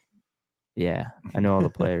Pittsburgh. Yeah, I know all the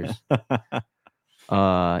players.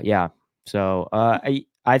 Yeah. So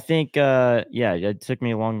I think it took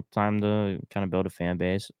me a long time to kind of build a fan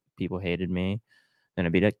base. People hated me. Then I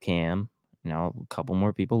beat up Cam. A couple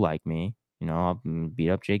more people like me. I'll beat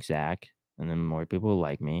up Zack, and then more people will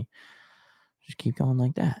like me. Just keep going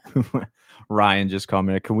like that. Ryan just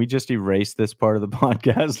commented, can we just erase this part of the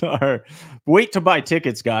podcast? Or wait to buy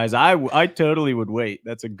tickets, guys. I totally would wait.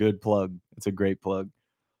 That's a good plug. It's a great plug.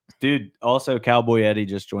 Dude, also Cowboy Eddie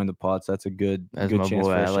just joined the pod, so that's a good chance boy.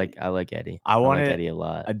 For I like Eddie. I like Eddie a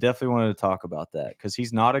lot. I definitely wanted to talk about that because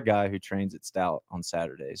he's not a guy who trains at Stout on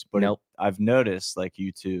Saturdays. But I've noticed like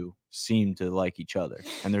you two seem to like each other,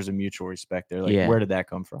 and there's a mutual respect there. Like, where did that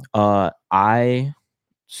come from? I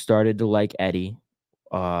started to like Eddie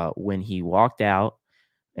when he walked out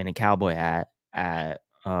in a cowboy hat at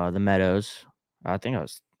the Meadows.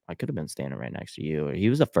 I could have been standing right next to you. He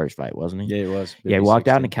was the first fight, wasn't he? Yeah, he was. Yeah, he walked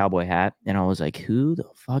out in a cowboy hat, and I was like, who the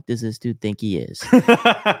fuck does this dude think he is?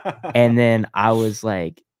 And then I was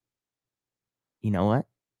like, you know what?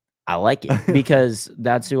 I like it because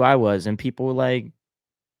that's who I was. And people were like,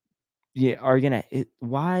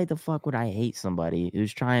 why the fuck would I hate somebody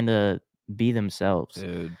who's trying to be themselves?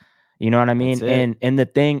 Dude. You know what I mean? And the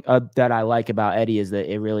thing that I like about Eddie is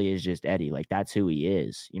that it really is just Eddie. Like, that's who he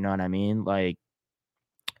is. You know what I mean? Like,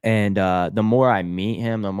 and the more I meet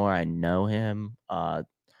him, the more I know him,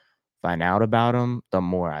 find out about him, the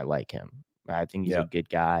more I like him. I think he's a good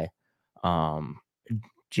guy.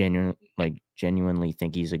 Genuinely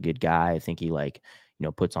think he's a good guy. I think he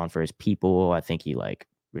puts on for his people. I think he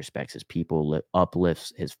respects his people,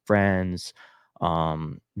 uplifts his friends.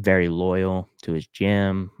 Very loyal to his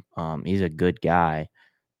gym. He's a good guy.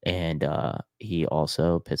 And he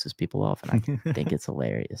also pisses people off, and I think it's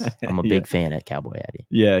hilarious. I'm a big fan of Cowboy Eddie.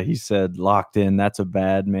 Yeah, he said locked in. That's a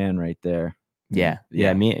bad man right there. Yeah.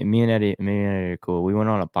 Me and Eddie are cool. We went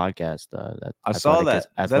on a podcast. I saw that.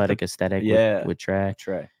 Athletic Aesthetic with Trey.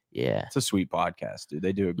 Yeah. It's a sweet podcast, dude.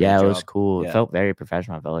 They do a great job. Yeah, it was cool. Yeah. It felt very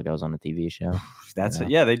professional. I felt like I was on a TV show. That's it.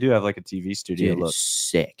 Yeah, they do have like a TV studio. Dude,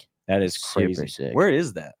 sick. That is crazy. Super sick. Where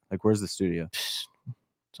is that? Like, where's the studio?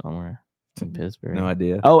 Somewhere in Pittsburgh. No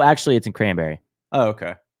idea. Oh, actually, it's in Cranberry. Oh,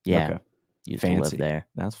 okay. Yeah. Okay. You used to live there.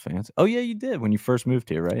 That's fancy. Oh, yeah, you did when you first moved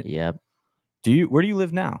here, right? Yep. Where do you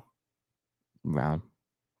live now? Around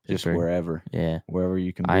Just wherever. Yeah. Wherever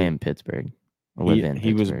you can be. I am Pittsburgh. I live in Pittsburgh.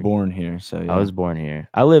 He was born here, so yeah. I was born here.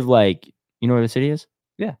 I live like, you know where the city is?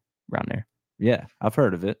 Yeah. Around there. Yeah, I've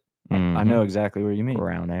heard of it. I know exactly where you mean.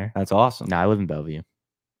 Around there. That's awesome. No, I live in Bellevue.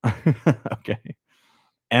 Okay.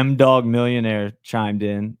 M-Dog Millionaire chimed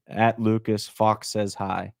in. At Lucas, Fox says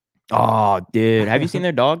hi. Oh, dude. Have you seen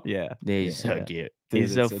their dog? Yeah. He's so cute. Dude,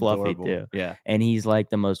 he's so fluffy, adorable. too. Yeah. And he's like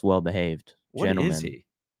the most well-behaved gentleman. What is he?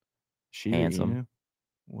 Handsome.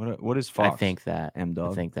 What is Fox? I think that.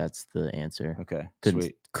 M-Dog. I think that's the answer. Okay.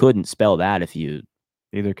 Couldn't spell that if you...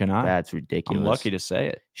 Neither can I. That's ridiculous. I'm lucky to say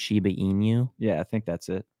it. Shiba Inu? Yeah, I think that's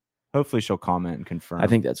it. Hopefully she'll comment and confirm. I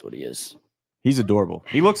think that's what he is. He's adorable.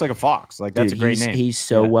 He looks like a fox. Like, that's a great name. He's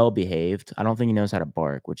so well behaved. I don't think he knows how to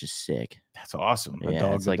bark, which is sick. That's awesome. A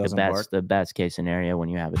dog it's like the best case scenario when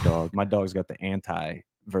you have a dog. My dog's got the anti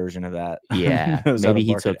version of that. Yeah. Maybe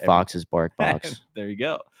he took Fox's bark box. There you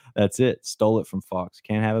go. That's it. Stole it from Fox.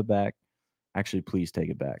 Can't have it back. Actually, please take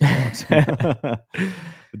it back, Fox.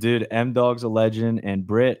 Dude, M-Dog's a legend. And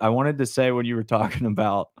Britt, I wanted to say when you were talking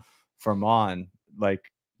about Ferman, like,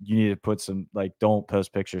 you need to put some, like, don't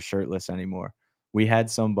post pictures shirtless anymore. We had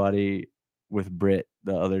somebody with Britt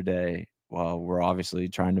the other day. Well, we're obviously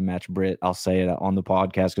trying to match Britt. I'll say it on the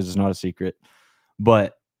podcast because it's not a secret.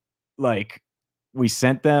 But, like, we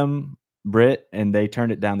sent them Britt and they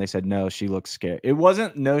turned it down. They said, no, she looks scary. It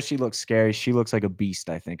wasn't, no, she looks scary. She looks like a beast,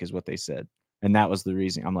 I think is what they said. And that was the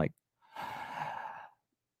reason. I'm like,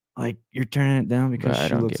 you're turning it down because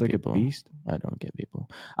she looks like a beast? I don't get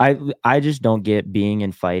people. I just don't get being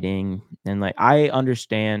in fighting. And, like, I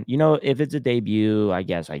understand, you know, if it's a debut, I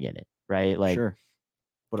guess I get it, right? Like, sure.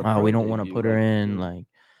 But we don't want to put her in, like,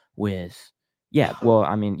 with, well,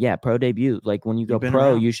 I mean, pro debut. Like, when you go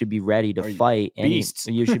pro, you should be ready to fight. Beasts.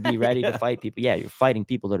 You should be ready to fight people. Yeah, you're fighting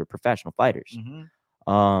people that are professional fighters.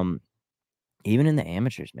 Even in the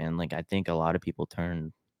amateurs, man, like, I think a lot of people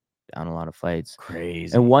turn down a lot of fights.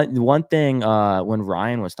 Crazy. And one thing when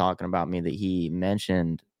Ryan was talking about me that he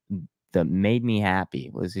mentioned that made me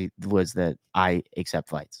happy was that I accept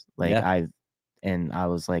fights. Like, I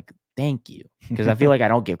was like, thank you, because I feel like I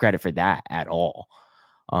don't give credit for that at all.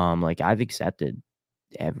 Like, I've accepted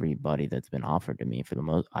everybody that's been offered to me for the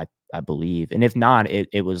most, I believe. And if not,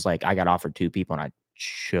 it was like I got offered 2 people and I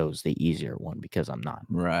chose the easier one because I'm not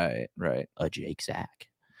right a Jake Zack.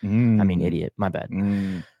 I mean, idiot. My bad.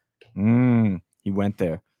 He went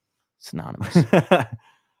there. Synonymous.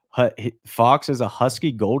 Fox is a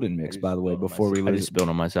Husky Golden mix, by the way. Before we lose, I just spilled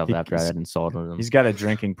on myself after I had insulted him. He's got a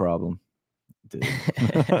drinking problem, dude.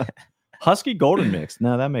 Husky Golden mix.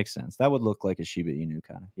 No, that makes sense. That would look like a Shiba Inu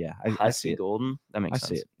kind of. Yeah, I see it. Golden. That makes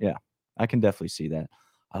sense. I see it. Yeah, I can definitely see that.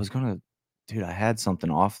 Dude, I had something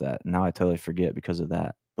off that. Now I totally forget because of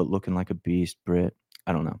that. But looking like a beast, Britt.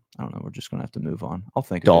 I don't know. We're just gonna have to move on. I'll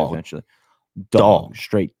think of it eventually. Dog.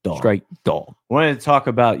 Straight dog. I wanted to talk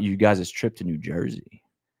about you guys' trip to New Jersey.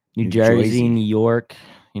 New Jersey, New York,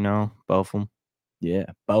 you know, both of them. Yeah,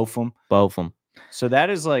 both of them. So that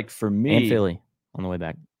is like, for me. And Philly on the way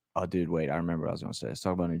back. Oh, dude, wait. I remember what I was going to say. Let's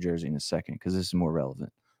talk about New Jersey in a second because this is more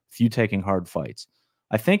relevant. If you taking hard fights.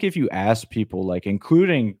 I think if you ask people, like,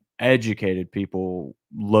 including educated people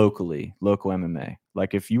locally, local MMA,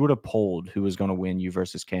 like, if you would have polled who was going to win you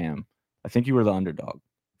versus Cam, I think you were the underdog.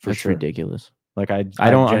 That's sure. Ridiculous. Like, I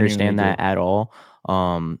don't understand that at all.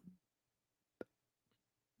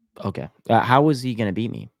 Okay. How was he going to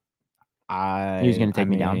beat me? He was going to take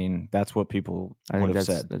me down. That's what people would have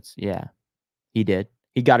said. Yeah. He did.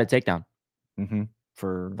 He got a takedown.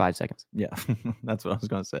 For 5 seconds. Yeah. That's what I was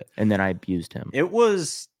going to say. And then I abused him. It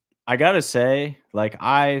was, I got to say, like,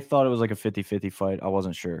 I thought it was like a 50-50 fight. I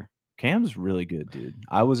wasn't sure. Cam's really good, dude.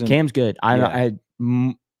 Cam's good.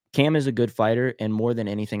 Cam is a good fighter, and more than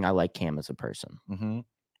anything, I like Cam as a person.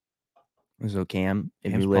 So Cam,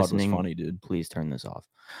 if you're listening, funny, dude. Please turn this off.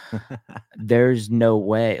 There's no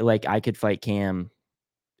way, like, I could fight Cam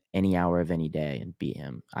any hour of any day and beat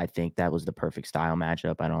him. I think that was the perfect style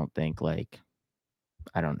matchup. I don't think, like,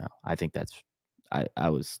 I don't know. I think that's, I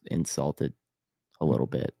was insulted a little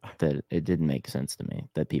bit that it didn't make sense to me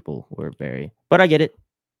that people were but I get it.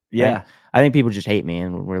 Yeah. I think people just hate me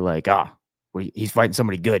and we're like, he's fighting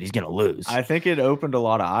somebody good. He's gonna lose. I think it opened a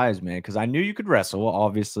lot of eyes, man, because I knew you could wrestle,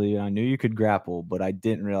 obviously. I knew you could grapple, but I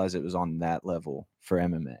didn't realize it was on that level for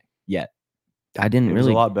MMA yet. I didn't It was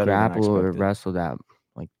really a lot better than I grapple or expected. wrestle that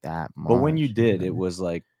much. But when you did, it was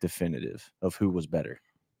like definitive of who was better.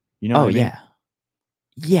 You know what I mean?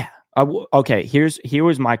 Yeah. Okay, here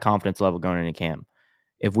was my confidence level going into camp.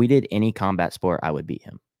 If we did any combat sport, I would beat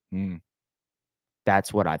him.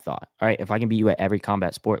 That's what I thought. All right, if I can beat you at every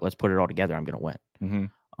combat sport, let's put it all together. I'm gonna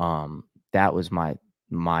win. That was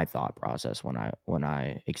my thought process when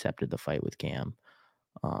I accepted the fight with Cam.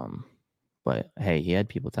 But hey, he had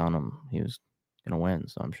people telling him he was gonna win,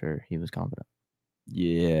 so I'm sure he was confident.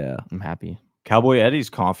 Yeah, I'm happy. Cowboy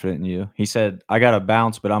Eddie's confident in you. He said, "I got to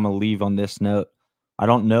bounce, but I'm gonna leave on this note. I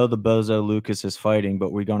don't know the bozo Lucas is fighting,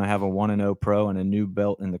 but we're gonna have a 1-0 pro and a new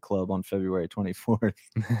belt in the club on February 24th."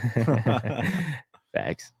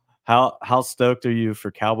 Facts. How stoked are you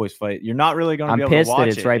for Cowboys fight? You're not really gonna be able to watch it. I'm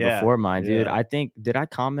pissed that it's right Yeah. before mine, dude. Yeah. I think did I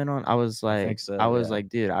comment on? I was like, think so, like,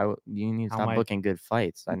 dude, you need to stop booking good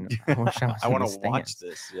fights. I wish I was. I want to watch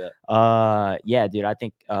this. Yeah. Yeah, dude. I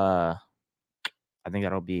think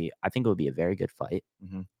that'll be. I think it'll be a very good fight.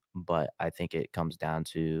 But I think it comes down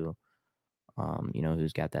to,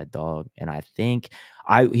 who's got that dog. And I think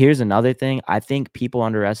here's another thing. I think people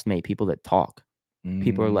underestimate people that talk.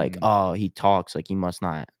 People are like, oh, he talks, like he must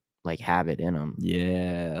not like have it in him.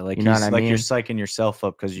 Yeah, like you know what I mean? You're psyching yourself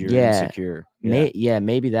up because you're insecure.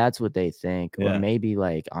 Maybe that's what they think, or maybe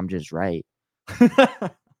like I'm just right,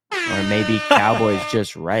 or maybe Cowboy's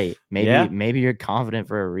just right. Maybe you're confident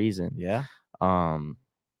for a reason. Yeah. But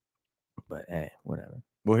hey, whatever.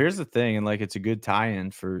 Well, here's the thing, and like it's a good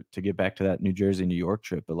tie-in to get back to that New Jersey, New York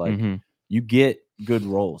trip. But like you get good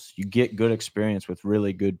roles, you get good experience with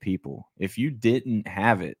really good people. If you didn't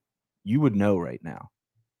have it, you would know right now.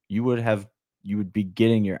 You would be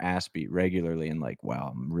getting your ass beat regularly and like,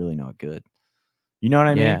 wow, I'm really not good. You know what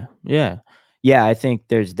I mean? Yeah. I think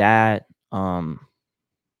there's that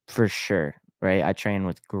for sure, right? I train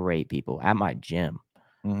with great people at my gym.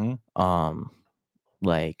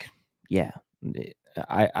 Like, yeah,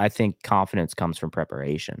 I think confidence comes from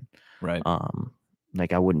preparation. Right.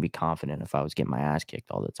 Like I wouldn't be confident if I was getting my ass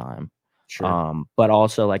kicked all the time. Sure. But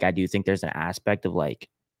also like I do think there's an aspect of like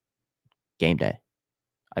game day.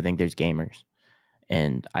 I think there's gamers,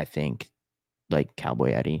 and I think like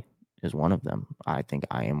Cowboy Eddie is one of them. I think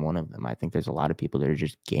I am one of them. I think there's a lot of people that are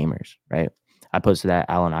just gamers, right? I posted that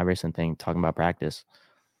Allen Iverson thing talking about practice.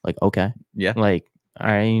 Like, okay. Yeah. Like,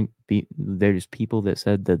 there's people that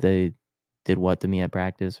said that they did what to me at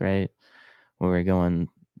practice, right? Where we're going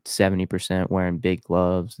 70% wearing big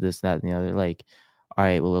gloves, this, that, and the other. Like, all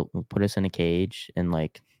right, well, we'll put us in a cage and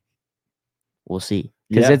like, we'll see.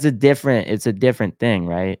 Because it's a different thing,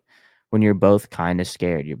 right? When you're both kind of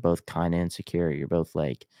scared, you're both kind of insecure, you're both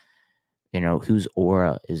like, whose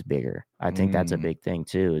aura is bigger. I think that's a big thing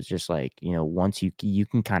too. It's just like, once you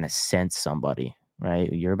can kind of sense somebody,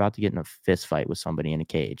 right? You're about to get in a fist fight with somebody in a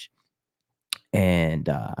cage. And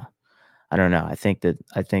I don't know. I think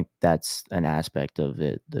that's an aspect of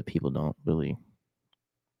it that people don't really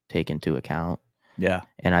take into account. Yeah.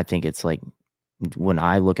 And I think it's like when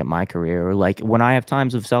I look at my career, or like when I have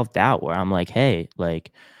times of self-doubt where I'm like, hey,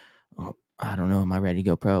 like, oh, I don't know, am I ready to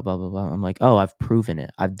go pro? Blah, blah, blah. I'm like, oh, I've proven it.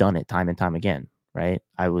 I've done it time and time again, right?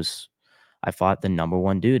 I fought the number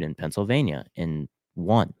one dude in Pennsylvania and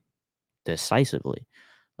won decisively.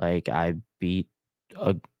 Like I beat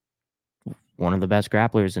one of the best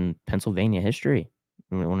grapplers in Pennsylvania history,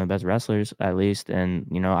 one of the best wrestlers at least. And,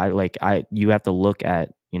 you have to look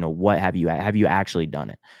at, what have you actually done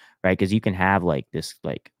it? Right. Cause you can have like this,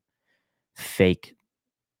 like fake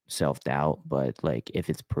self-doubt, but like if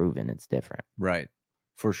it's proven, it's different. Right.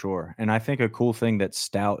 For sure. And I think a cool thing that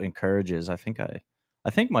Stout encourages, I think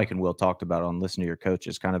Mike and Will talked about on Listen to Your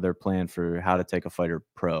Coaches, kind of their plan for how to take a fighter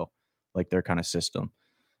pro, like their kind of system.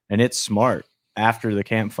 And it's smart. After the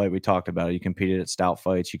camp fight, we talked about it. You competed at Stout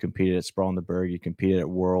fights. You competed at Sprawl in the Berg. You competed at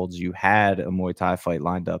Worlds. You had a Muay Thai fight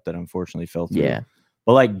lined up that unfortunately fell through. Yeah.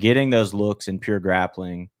 But like getting those looks in pure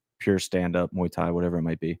grappling, pure stand-up, Muay Thai, whatever it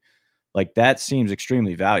might be, like that seems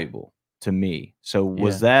extremely valuable to me. So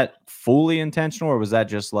was that fully intentional, or was that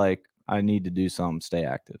just like, I need to do something, stay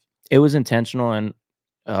active? It was intentional, and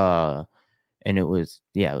it was,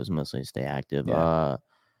 it was mostly stay active. Yeah.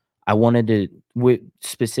 I wanted to,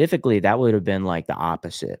 specifically, that would have been like the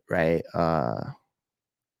opposite, right? Or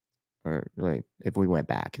like if we went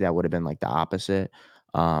back, that would have been like the opposite.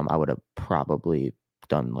 I would have probably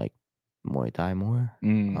done like Muay Thai more.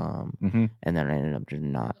 And then I ended up just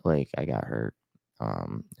not, like I got hurt.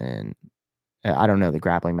 And I don't know, the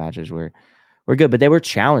grappling matches were were good, but they were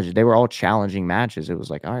challenged. They were all challenging matches. It was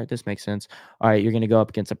like, all right, this makes sense. All right, you're gonna go up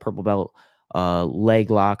against a purple belt leg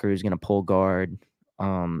locker who's gonna pull guard.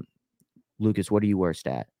 Lucas, what are you worst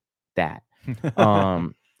at? That.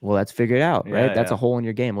 Well, let's figure it out, right? That's a hole in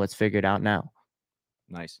your game. Let's figure it out now.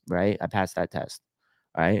 Nice. Right? I passed that test.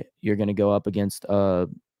 All right. You're gonna go up against a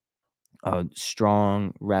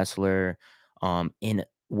strong wrestler in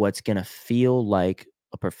what's gonna feel like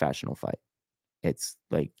a professional fight. It's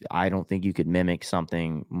like I don't think you could mimic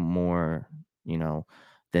something more,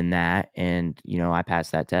 than that. And I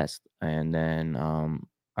passed that test. And then all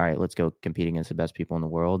right, let's go compete against the best people in the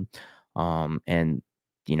world. And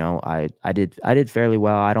I did fairly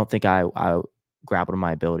well. I don't think I grappled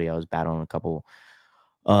my ability. I was battling a couple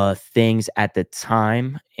things at the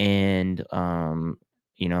time, and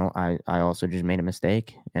I also just made a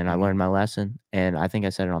mistake, and I learned my lesson. And I think I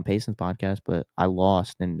said it on Payson's podcast, but I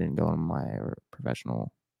lost and didn't go on my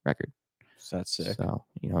professional record. So that's sick. So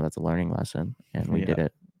that's a learning lesson, and we did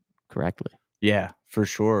it correctly. Yeah, for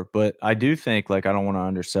sure. But I do think, like, I don't want to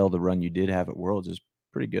undersell the run you did have at Worlds. Is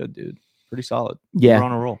pretty good, dude. Pretty solid. Yeah, you're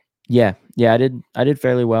on a roll. Yeah, I did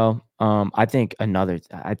fairly well. I think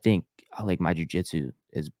like my jiu-jitsu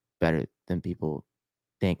is better than people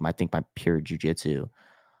think. I think my pure jiu-jitsu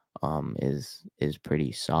is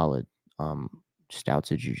pretty solid.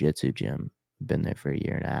 Stout's a jiu-jitsu gym. Been there for a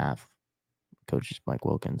year and a half. Coach is Mike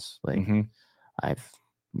Wilkins. Like I've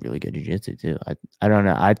really good jiu-jitsu too. I don't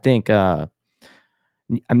know. I think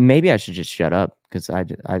maybe I should just shut up because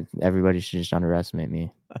everybody should just underestimate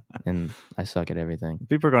me, and I suck at everything.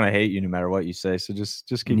 People are gonna hate you no matter what you say, so just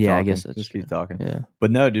keep talking. I guess that's just keep talking. Yeah.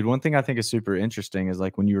 But no, dude, one thing I think is super interesting is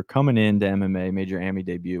like when you were coming into MMA, made your AMI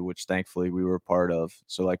debut, which thankfully we were a part of.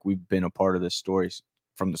 So like we've been a part of this story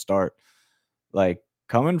from the start. Like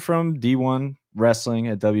coming from D1 wrestling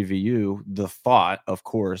at WVU, the thought, of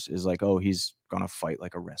course, is like, oh, he's gonna fight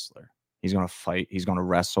like a wrestler. He's gonna fight. He's gonna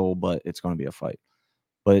wrestle, but it's gonna be a fight.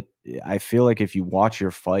 But I feel like if you watch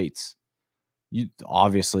your fights, you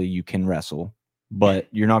can wrestle, but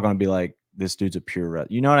you're not going to be like, this dude's a pure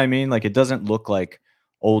you know what I mean? Like it doesn't look like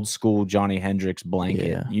old school Johnny Hendricks blanket.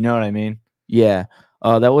 Yeah. You know what I mean? Yeah.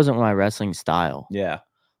 That wasn't my wrestling style. Yeah.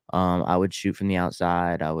 I would shoot from the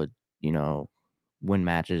outside. I would, win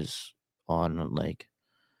matches on like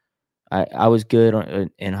I was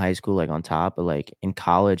good in high school, like on top, but like in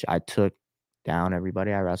college, I took down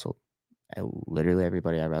everybody I wrestled. Literally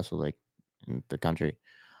everybody I wrestled like in the country.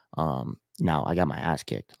 Now I got my ass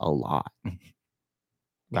kicked a lot.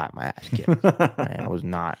 Got my ass kicked. I was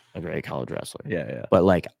not a great college wrestler. Yeah. But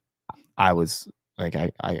like I was like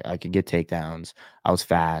I could get takedowns. I was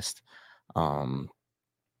fast. I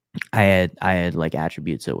had like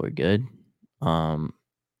attributes that were good.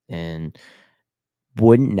 And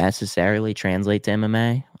wouldn't necessarily translate to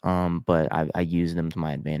MMA. But I used them to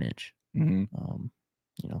my advantage.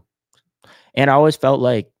 And I always felt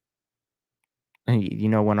like,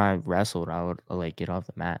 when I wrestled, I would like get off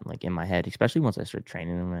the mat, like in my head, especially once I started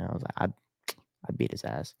training him. I was like, I'd beat his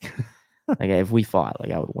ass. Like if we fought,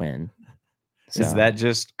 like I would win. So, is that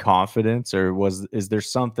just confidence, or is there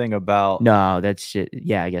something about? No, that's shit.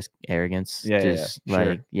 Yeah, I guess arrogance. Yeah, just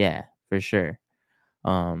sure. like for sure.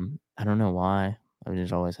 I don't know why. I've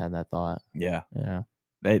just always had that thought. Yeah.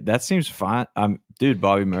 That seems fine. Dude,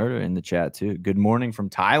 Bobby Murder in the chat too. Good morning from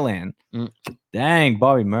Thailand. Dang,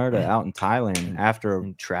 Bobby Murder out in Thailand after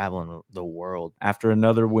traveling the world. After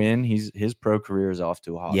another win, his pro career is off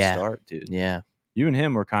to a hot start, dude. Yeah. You and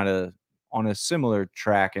him were kind of on a similar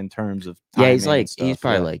track in terms of timing. He's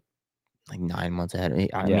probably like 9 months ahead of me.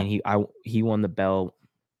 I mean, he won the belt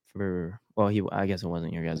for I guess it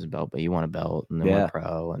wasn't your guys' belt, but he won a belt and then went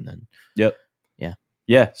pro and then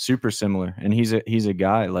Yeah, super similar. And he's a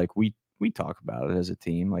guy like we talk about it as a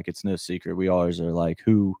team. Like it's no secret. We always are like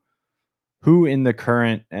who in the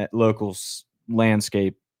current local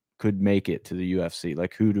landscape could make it to the UFC?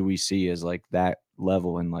 Like who do we see as like that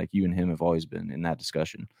level? And like you and him have always been in that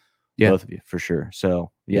discussion. Yeah. Both of you for sure.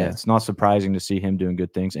 So yeah, it's not surprising to see him doing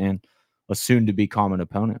good things and a soon to be common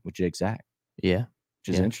opponent with Zack. Yeah.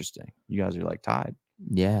 Which is interesting. You guys are like tied.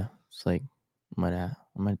 Yeah. It's like I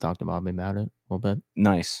might talk to Bobby about it a little bit.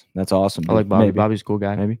 Nice. That's awesome. I like Bobby. Maybe. Bobby's a cool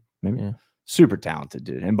guy. Maybe. Yeah. Super talented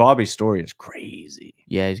dude. And Bobby's story is crazy.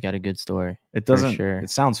 Yeah, he's got a good story. It doesn't it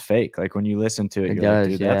sounds fake. Like when you listen to it, you're like,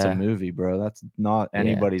 dude, that's a movie, bro. That's not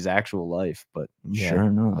anybody's actual life, but sure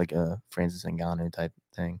enough. Like a Francis Ngannou type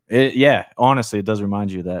thing. Honestly, it does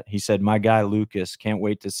remind you of that. He said, my guy Lucas, can't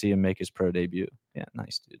wait to see him make his pro debut. Yeah,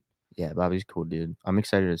 nice dude. Yeah, Bobby's cool, dude. I'm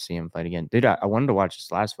excited to see him fight again. Dude, I wanted to watch his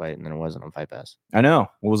last fight, and then it wasn't on Fight Pass. I know.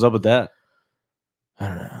 What was up with that? I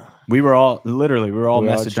don't know. We were all we were all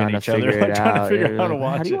messaging trying to each other, figure it like, trying to out. figure Yeah, out how to like,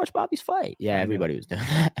 watch how do you it. watch Bobby's fight? Yeah, I know. everybody was doing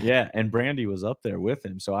that. Yeah, and Brandy was up there with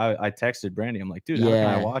him, so I texted Brandy. I'm like, dude, how can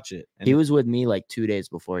I Yeah. watch it? And He was with me like 2 days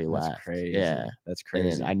before he that's left. crazy. Yeah, That's and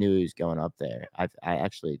crazy. then I knew he was going up there. I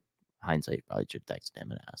actually, hindsight, probably should have texted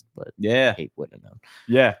him and asked, but Yeah, he wouldn't have known.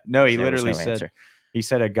 yeah. No, he There was literally no said answer. he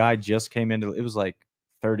said a guy just came into. It was like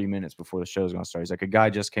 30 minutes before the show was gonna start. He's like, a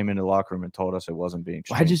guy just came into the locker room and told us it wasn't being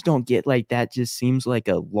Well, streamed. I just don't get, like, that just seems like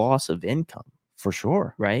a loss of income, For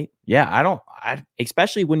sure. right? Yeah,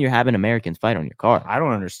 Especially when you're having Americans fight on your card. I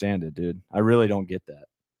don't understand it, dude. I really don't get that.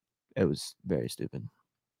 It was very stupid.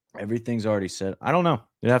 Everything's already set. I don't know.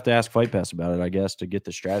 You'd have to ask Fight Pass about it, I guess, to get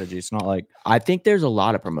the strategy. It's not like I think there's a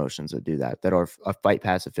lot of promotions that do that are Fight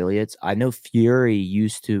Pass affiliates. I know Fury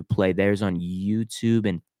used to play theirs on YouTube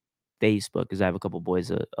and Facebook because I have a couple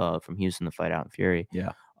boys from Houston to fight out in Fury.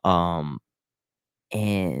 Yeah.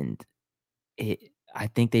 And I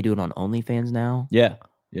think they do it on OnlyFans now. Yeah.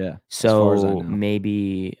 Yeah. So as far as I know.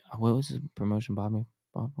 maybe what was the promotion Bob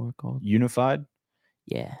called? Unified.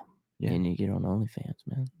 Yeah. Yeah. And you get on OnlyFans,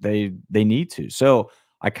 man. They need to. So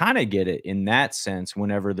I kind of get it in that sense.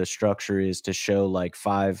 Whenever the structure is to show like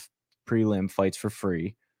 5 prelim fights for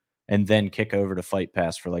free, and then kick over to Fight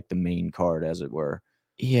Pass for like the main card, as it were.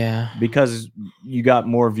 Yeah. Because you got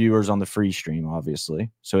more viewers on the free stream, obviously.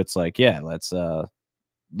 So it's like, yeah, let's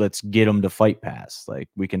get them to Fight Pass. Like,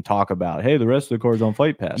 we can talk about, hey, the rest of the card's on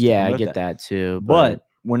Fight Pass. Yeah, I get that too. But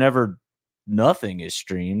whenever nothing is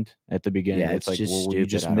streamed at the beginning, yeah, it's like, just well, stupid. you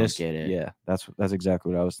just missed get it. Yeah, that's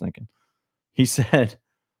exactly what I was thinking. He said,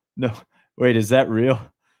 no, wait, is that real?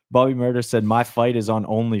 Bobby Murder said, my fight is on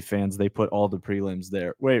OnlyFans. They put all the prelims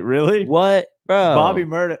there. Wait, really? What, bro? Bobby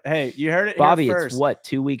Murder. Hey, you heard it Bobby, here first. it's what,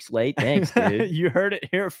 2 weeks late? Thanks, dude. You heard it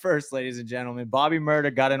here first, ladies and gentlemen. Bobby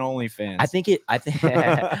Murder got an OnlyFans. I think I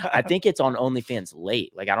think it's on OnlyFans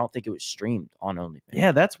late. Like, I don't think it was streamed on OnlyFans.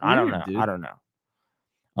 Yeah, that's weird, I don't know. dude. I don't know.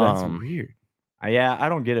 That's weird. Yeah, I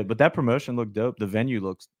don't get it. But that promotion looked dope. The venue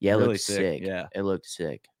looks really looked sick. Yeah, it looked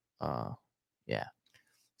sick. Yeah.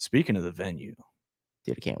 Speaking of the venue,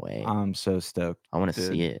 dude, I can't wait. I'm so stoked. I want to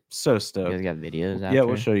see it. So You stoked. guys got videos? After? Yeah,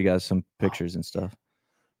 we'll show you guys some pictures and stuff.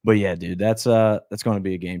 But yeah, dude, that's going to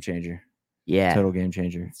be a game changer. Yeah, total game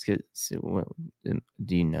changer. It's good. So,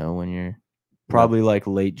 do you know when you're? Probably like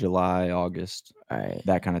late July, August. All right,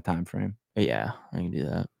 that kind of time frame. Yeah, I can do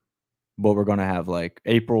that. But we're going to have like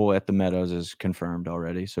April at the Meadows is confirmed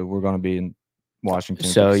already. So we're going to be in Washington.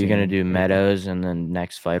 So you're going to do Meadows and then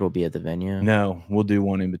next fight will be at the venue? No, we'll do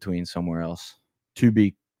one in between somewhere else. To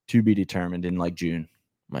be determined in like June.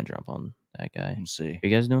 Might jump on that guy. We'll see. Are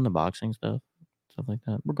you guys doing the boxing stuff like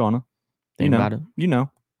that? We're gonna. Think about it.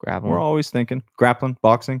 Grappling. We're always thinking grappling,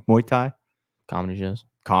 boxing, Muay Thai, comedy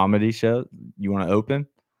shows. You want to open?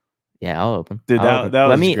 Yeah, I'll open. Dude, that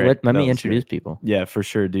was great. Let me introduce people. Yeah, for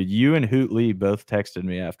sure, dude. You and Hoot Lee both texted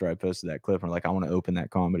me after I posted that clip and were like, I want to open that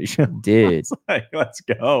comedy show. Dude. Like, let's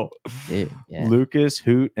go. Dude, yeah. Lucas,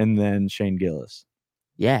 Hoot, and then Shane Gillis.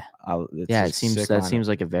 Yeah. It seems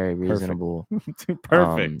like a very reasonable.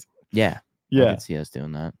 Perfect. Yeah. I can see us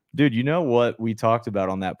doing that. Dude, you know what we talked about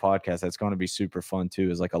on that podcast that's going to be super fun too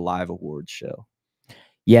is like a live awards show.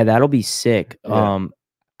 Yeah, that'll be sick. Yeah.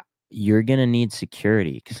 You're gonna need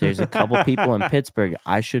security because there's a couple people in Pittsburgh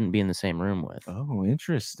I shouldn't be in the same room with. Oh,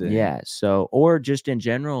 interesting. Yeah. So, or just in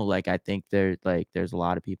general, like I think there's a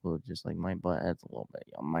lot of people who just like my butt heads a little bit.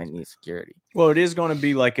 I might need security. Well, it is going to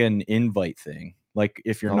be like an invite thing. Like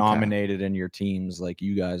if you're nominated and your teams, like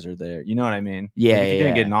you guys are there. You know what I mean? Yeah. Like if you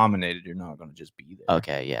didn't get nominated, you're not going to just be there.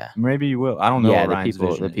 Okay. Yeah. Maybe you will. I don't know. Yeah.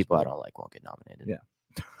 The people I don't like won't get nominated.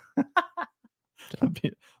 Yeah.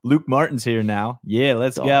 Luke Martin's here now. Yeah,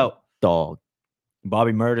 let's go. Dog.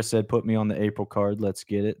 Bobby Murda said, put me on the April card. Let's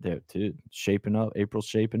get it there, dude. Shaping up. April's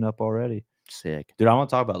shaping up already. Sick. Dude, I want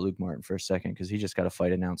to talk about Luke Martin for a second because he just got a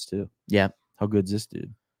fight announced too. Yeah. How good's this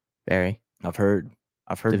dude? Very. I've heard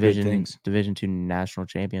good things. Division 2 national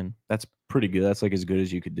champion. That's pretty good. That's like as good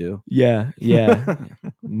as you could do. Yeah. Yeah.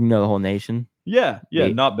 You know the whole nation. Yeah.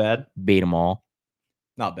 Not bad. Beat them all.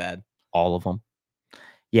 Not bad. All of them.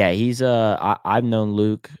 Yeah, he's I've known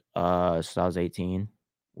Luke since I was 18.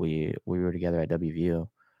 We were together at WVU,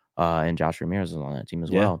 and Josh Ramirez was on that team as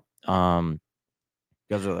well. You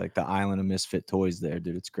guys are like the island of misfit toys there,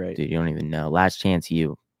 dude. It's great. Dude, you don't even know. Last chance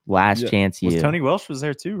you. Tony Welsh was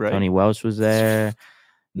there too, right? Tony Welsh was there.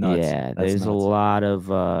 Nuts. Yeah, there's a lot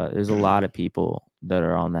of people that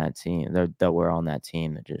are on that team that were on that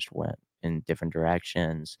team that just went in different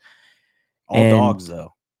directions. All dogs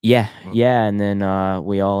though. Yeah, and then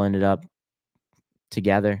we all ended up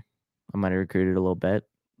together. I might have recruited a little bit,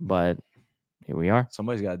 but here we are.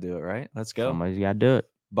 Somebody's got to do it, right? Let's go. Somebody's got to do it.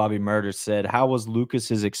 Bobby Murder said, "How was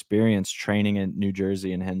Lucas's experience training in New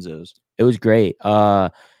Jersey and Henzo's?" It was great.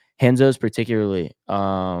 Henzo's particularly,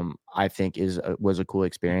 I think was a cool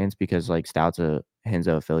experience because like Stout's a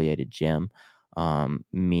Henzo affiliated gym,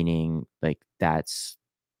 meaning like that's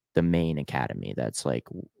the main academy. That's like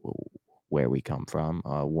where we come from.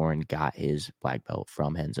 Warren got his black belt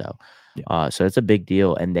from Henzo. Yeah. So it's a big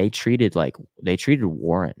deal. And they treated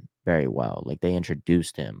Warren very well. Like they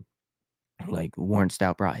introduced him. Like Warren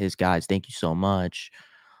Stout brought his guys. Thank you so much.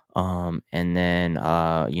 And then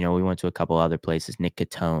we went to a couple other places. Nick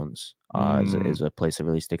Catone's is a place that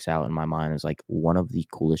really sticks out in my mind. It's like one of the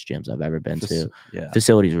coolest gyms I've ever been to. Yeah.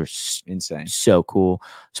 Facilities were insane. So cool.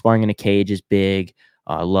 Sparring in a cage is big.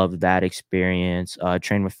 Loved that experience.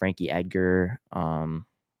 Trained with Frankie Edgar. And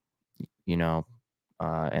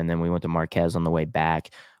then we went to Marquez on the way back.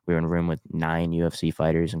 We were in a room with 9 UFC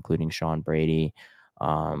fighters, including Sean Brady.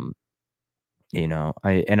 I've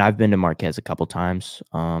been to Marquez a couple times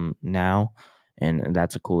now, and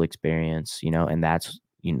that's a cool experience, and that's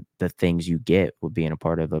the things you get with being a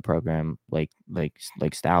part of a program like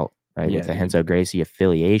Stout, right? Yeah, with the Henzo Gracie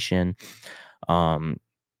affiliation.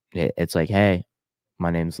 It's like, hey, my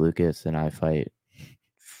name's Lucas and I fight.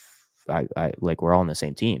 I like we're all on the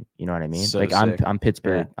same team. You know what I mean? So like sick. I'm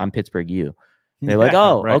Pittsburgh. Yeah. I'm Pittsburgh. They're like,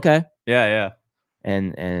 oh, right. Okay. Yeah.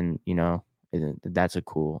 And that's a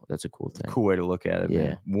cool thing. Cool way to look at it. Yeah.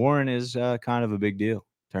 Man. Warren is kind of a big deal.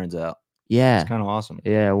 Turns out. Yeah. It's kind of awesome.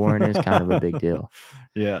 Yeah. Warren is kind of a big deal.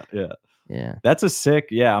 Yeah. That's a sick.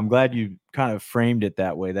 Yeah. I'm glad you kind of framed it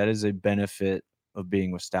that way. That is a benefit of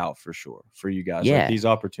being with Stout for sure for you guys. Yeah. Like these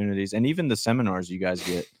opportunities and even the seminars you guys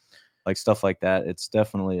get, like stuff like that. It's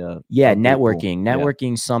definitely networking. Cool.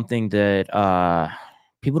 Networking's something that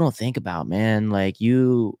people don't think about, man. Like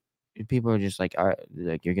people are just like, all right,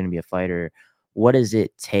 like you're gonna be a fighter. What does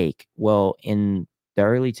it take? Well, in the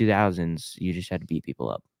early 2000s, you just had to beat people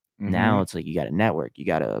up. Mm-hmm. Now it's like you got to network, you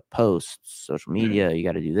got to post social media, you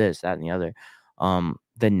got to do this, that, and the other.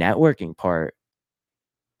 The networking part,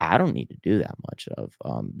 I don't need to do that much of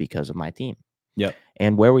because of my team. Yep.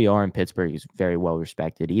 And where we are in Pittsburgh is very well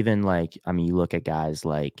respected. Even you look at guys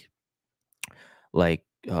like that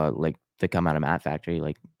come out of Matt Factory,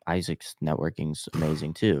 like Isaac's networking's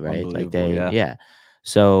amazing too, right? Like yeah.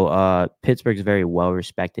 So Pittsburgh's a very well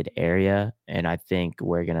respected area, and I think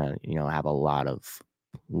we're gonna have a lot of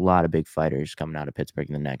big fighters coming out of Pittsburgh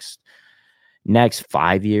in the next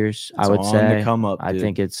 5 years. It's I would say on the come up. I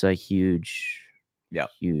think it's a huge on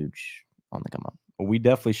the come up. Well, we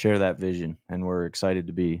definitely share that vision, and we're excited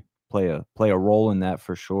to play a role in that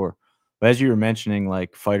for sure. But as you were mentioning,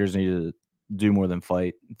 like fighters need to do more than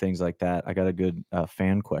fight, things like that. I got a good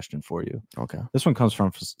fan question for you. Okay. This one comes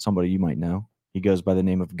from somebody you might know. He goes by the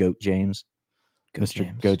name of Goat James.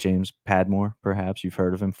 Goat James Padmore, perhaps you've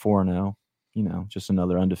heard of him. 4-0, just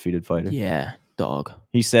another undefeated fighter. Yeah, dog.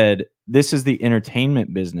 He said, "This is the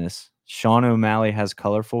entertainment business. Sean O'Malley has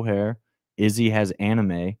colorful hair. Izzy has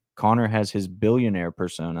anime. Connor has his billionaire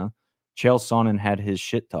persona. Chael Sonnen had his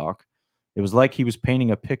shit talk. It was like he was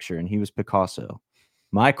painting a picture and he was Picasso.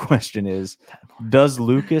 My question is, does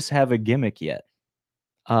Lucas have a gimmick yet?"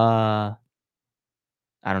 I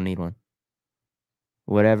don't need one.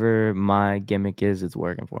 Whatever my gimmick is, it's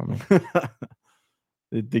working for me.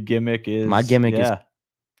 The gimmick is my gimmick is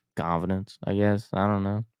confidence, I guess. I don't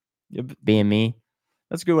know. Being me.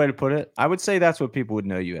 That's a good way to put it. I would say that's what people would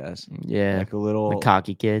know you as. Yeah. Like a little the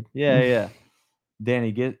cocky kid. Yeah.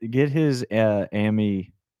 Danny, get his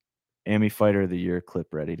AMI Fighter of the Year clip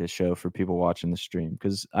ready to show for people watching the stream,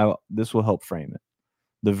 because this will help frame it.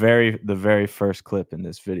 The very first clip in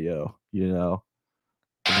this video,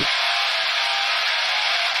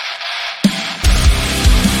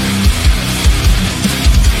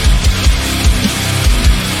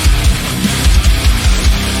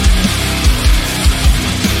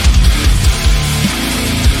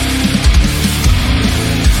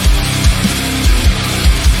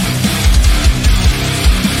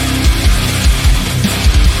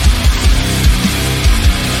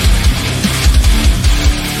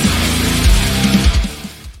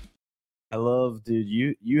 I love,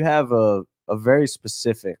 dude, you have a very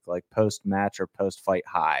specific like post-match or post-fight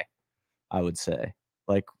high, I would say.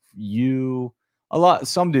 Like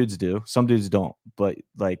some dudes do, some dudes don't, but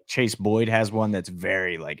like Chase Boyd has one that's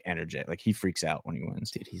very like energetic. Like he freaks out when he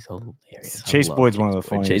wins. Dude, he's hilarious. Chase Boyd's one of the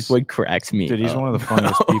funniest. Chase Boyd cracks me. Dude, he's one of the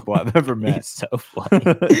funniest people I've ever met. He's so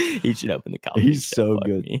funny. He should open the comments. He's so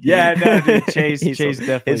good. Yeah, no, dude, Chase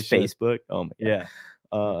definitely his should. Facebook. Oh my god.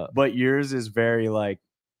 Yeah. But yours is very like,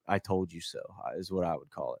 I told you so, is what I would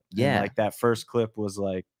call it. Yeah. And like that first clip was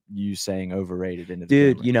like you saying overrated in the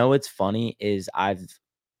dude. camera. You know what's funny is I've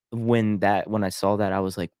when I saw that, I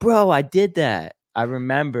was like, bro, I did that. I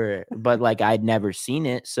remember, but like I'd never seen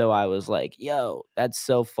it, so I was like, yo, that's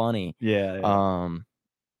so funny. Yeah.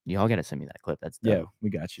 Y'all gotta send me that clip. That's dope. Yeah, we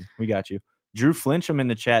got you. Drew Flincham in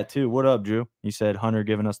the chat too. What up, Drew? He said Hunter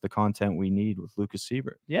giving us the content we need with Lucas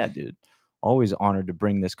Seibert. Yeah, dude. Always honored to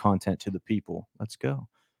bring this content to the people. Let's go.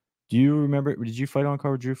 Do you remember? Did you fight on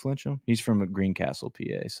card with Drew Flincham? He's from Greencastle,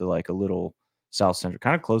 PA, so like a little South Central,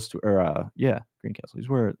 kind of close to, Greencastle. He's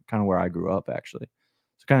where I grew up actually.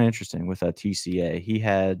 It's kind of interesting with TCA. He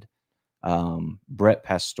had Brett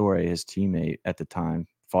Pastore, his teammate at the time,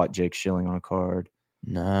 fought Jake Schilling on a card.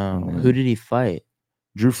 No, who did he fight?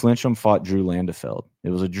 Drew Flincham fought Drew Landefeld. It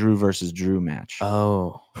was a Drew versus Drew match.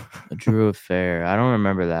 Oh, a Drew affair. I don't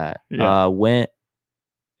remember that. Yeah. Went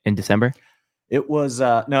in December? It was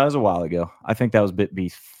no, it was a while ago. I think that was bit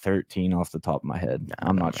B13 off the top of my head. No,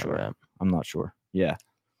 I'm not sure. Yeah.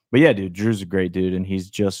 But yeah, dude, Drew's a great dude, and he's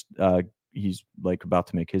just he's like about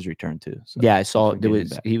to make his return too. So yeah, I saw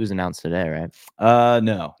he was announced today, right?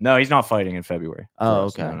 No, he's not fighting in February. Oh,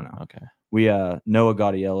 okay. No. Okay. We Noah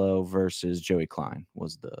Gaudiello versus Joey Klein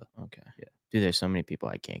was the Yeah. Dude, there's so many people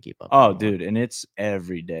I can't keep up. Oh, anymore. dude, and it's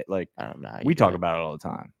every day. Like I don't know. We talk about it all the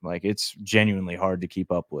time. Like it's genuinely hard to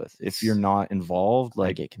keep up with if you're not involved.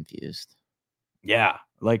 Like I get confused. Yeah,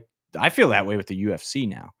 like I feel that way with the UFC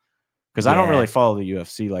now because I don't really follow the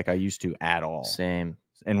UFC like I used to at all. Same.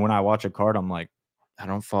 And when I watch a card, I'm like, I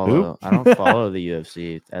don't follow the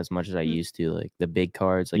UFC as much as I used to. Like the big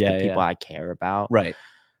cards, like the people I care about. Right.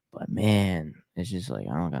 But man, it's just like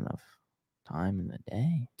I don't got enough time in the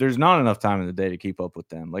day. There's not enough time in the day to keep up with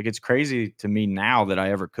them. Like it's crazy to me now that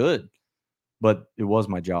I ever could, but it was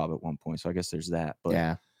my job at one point. So I guess there's that. But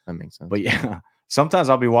yeah, that makes sense. But yeah, sometimes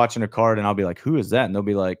I'll be watching a card and I'll be like, who is that? And they'll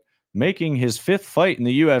be like, making his 5th fight in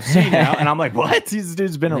the UFC now. And I'm like, what? This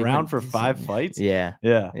dude's been around for 5 fights? Yeah.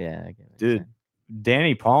 Dude,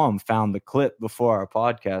 Danny Palm found the clip before our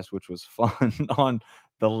podcast, which was fun on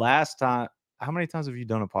the last time. How many times have you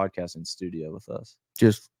done a podcast in studio with us?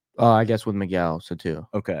 Just, I guess with Miguel, so 2.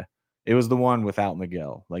 Okay. It was the one without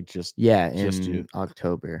Miguel, like just in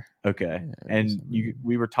October. Okay. And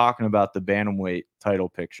we were talking about the bantamweight title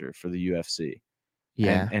picture for the UFC.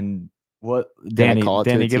 Yeah. And what Danny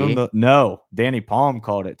give him Danny Palm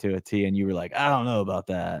called it to a T, and you were like, I don't know about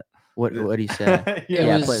that. What did he say? Play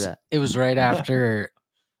that. It was right after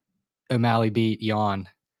O'Malley beat Jan,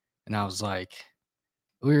 and I was like,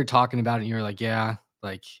 we were talking about it, and you were like, yeah,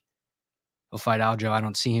 like he'll fight Aljo. I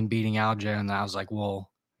don't see him beating Aljo, and then I was like,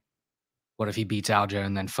 well, what if he beats Aljo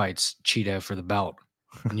and then fights Cheeto for the belt?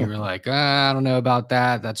 And you were like, I don't know about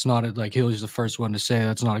that. That's not like he was the first one to say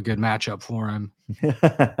that's not a good matchup for him.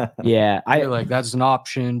 Yeah, I like that's an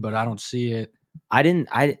option, but I don't see it. I didn't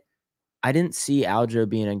see Aljo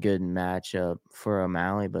being a good matchup for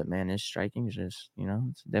O'Malley, but man, his striking is just,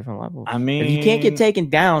 it's a different level. I mean, if you can't get taken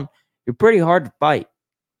down, you're pretty hard to fight.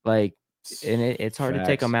 Like, and it's hard to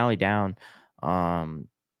take O'Malley down.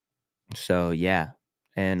 So yeah,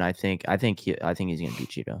 and I think he's gonna beat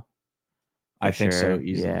Cheeto. I think so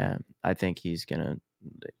easily. Yeah, I think he's gonna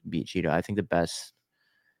beat Cheeto. I think the best,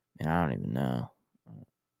 and I don't even know.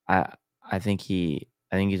 I think he's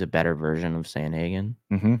a better version of Sandhagen.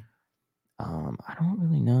 Mm-hmm. I don't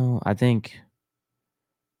really know. I think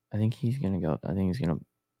he's gonna go. I think he's gonna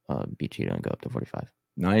beat Cheeto and go up to 45.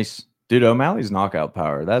 Nice, dude. O'Malley's knockout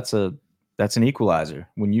power. That's an equalizer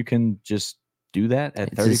when you can just do that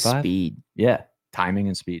at 35. Speed. Yeah, timing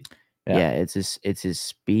and speed. Yeah, it's his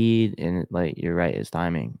speed and like you're right, his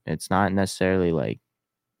timing. It's not necessarily like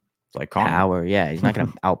power. Yeah, he's not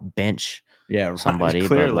gonna out bench somebody.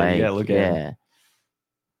 Clearly, but look at him.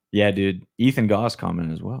 Yeah, dude. Ethan Goss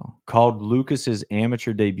commented as well. Called Lucas's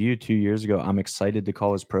amateur debut 2 years ago. I'm excited to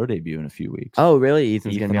call his pro debut in a few weeks. Oh, really?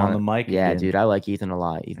 Ethan's gonna be on the mic. Yeah, again. dude. I like Ethan a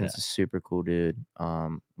lot. Ethan's a super cool dude.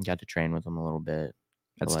 Got to train with him a little bit.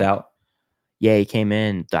 That's stout. Yeah, he came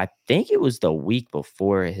in. I think it was the week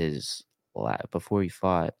before he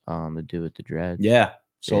fought the dude with the dreads. Yeah,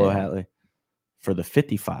 Solo Hatley for the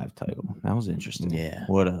 55 title. That was interesting. Yeah,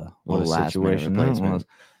 what a situation that was.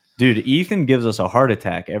 Dude, Ethan gives us a heart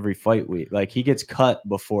attack every fight week. Like he gets cut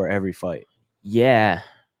before every fight. Yeah.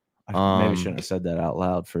 I maybe shouldn't have said that out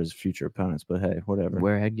loud for his future opponents, but hey, whatever.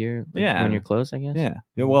 Wear headgear when you're close, I guess. Yeah.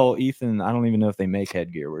 Well, Ethan, I don't even know if they make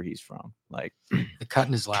headgear where he's from. Like the cut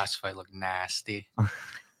in his last fight looked nasty.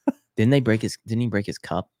 Didn't he break his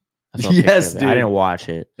cup? Yes, dude. I didn't watch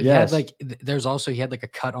it. Yes. He had like a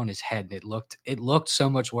cut on his head, and it looked so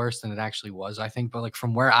much worse than it actually was, I think. But like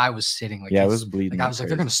from where I was sitting, like it was bleeding. Like I was like,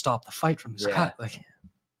 they're gonna stop the fight from this cut. Like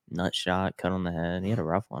nut shot, cut on the head. He had a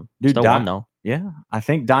rough one. Dude, Still won though. Yeah, I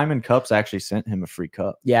think Diamond Cups actually sent him a free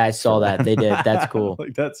cup. Yeah, I saw that. They did. That's cool.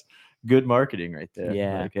 Like that's good marketing right there.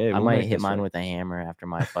 Yeah, like, hey, I might hit mine with a hammer after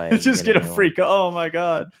my fight. Just get a free cup. Oh my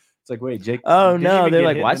god. It's like, wait, Jake. Oh no, they're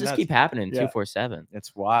like, why does this keep happening? Yeah. 247.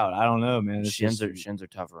 It's wild. I don't know, man. Shins are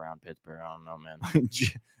tough around Pittsburgh. I don't know, man.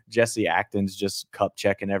 Jesse Acton's just cup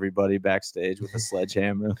checking everybody backstage with a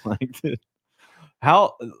sledgehammer. Like,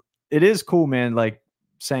 how it is cool, man. Like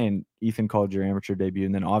saying Ethan called your amateur debut,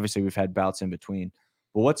 and then obviously we've had bouts in between.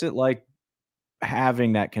 But what's it like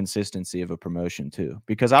having that consistency of a promotion too?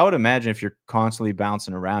 Because I would imagine if you're constantly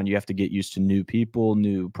bouncing around, you have to get used to new people,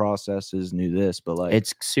 new processes, new this, but like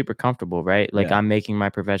it's super comfortable, right? Like I'm making my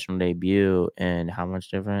professional debut, and how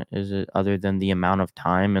much different is it other than the amount of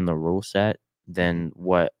time and the rule set than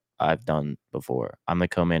what I've done before? I'm the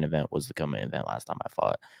co-main event, was the co-main event last time I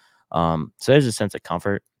fought. So there's a sense of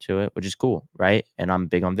comfort to it, which is cool, right? And I'm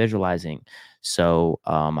big on visualizing. So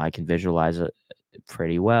I can visualize it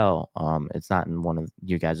pretty well. It's not in one of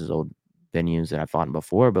you guys' old venues that I've fought in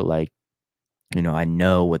before, but like, you know, I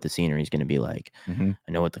know what the scenery is going to be like. I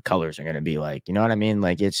know what the colors are going to be like. You know what I mean?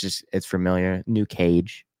 Like, it's familiar. New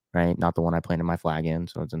cage, right? Not the one I planted my flag in,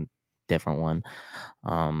 so it's a different one.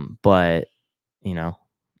 But you know,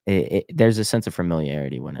 there's a sense of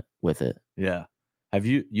familiarity with it. Yeah.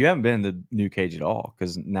 You haven't been in the new cage at all?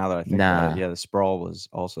 Because now that I think about it, yeah, the sprawl was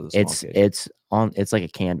also the small cage. It's like a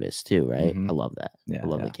canvas too, right? I love that. Yeah, I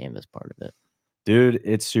love the canvas part of it. Dude,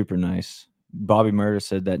 it's super nice. Bobby Murda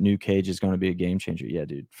said that new cage is going to be a game changer. Yeah,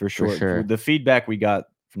 dude, for sure. The feedback we got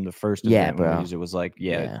from the first event when we used it was like,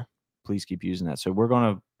 please keep using that. So we're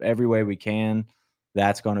going to, every way we can,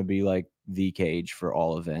 that's going to be like the cage for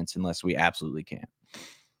all events unless we absolutely can't.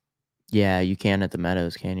 Yeah, you can at the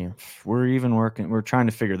Meadows, can you? We're trying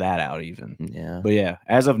to figure that out even. Yeah. But yeah,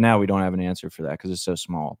 as of now, we don't have an answer for that because it's so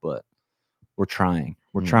small, but we're trying.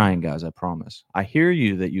 We're trying, guys, I promise. I hear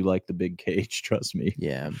you that you like the big cage, trust me.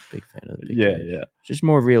 Yeah, I'm a big fan of the big cage. Yeah. It's just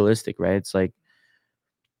more realistic, right? It's like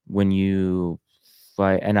when you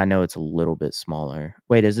fight, and I know it's a little bit smaller.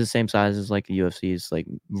 Wait, is it the same size as like the UFC's like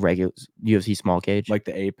regular UFC small cage? Like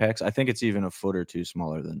the Apex? I think it's even a foot or two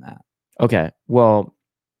smaller than that. Okay. Well,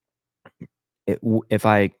 if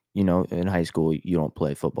I, you know, in high school, you don't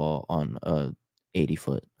play football on a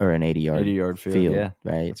 80-foot or an 80-yard field, yeah.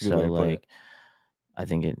 right? So like, I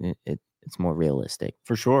think it's more realistic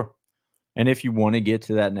for sure. And if you want to get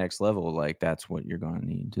to that next level, like that's what you're going to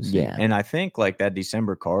need to see. Yeah. And I think like that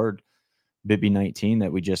December card, Bibby 19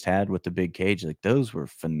 that we just had with the big cage, like those were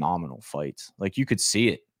phenomenal fights. Like you could see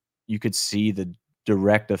it. You could see the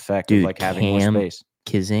direct effect of like having more space.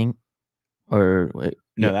 Kissing or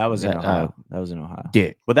no, that was in Ohio. That was in Ohio.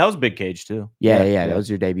 Dude. But that was big cage too. Yeah. That was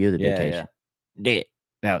your debut of the big cage. Yeah. Dude,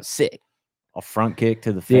 that was sick. A front kick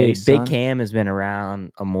to the face. Big Cam has been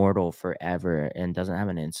around immortal forever and doesn't have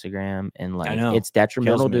an Instagram, and like it's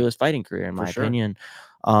detrimental to his fighting career in my opinion.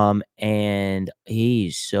 And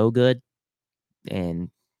he's so good, and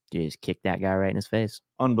just kicked that guy right in his face.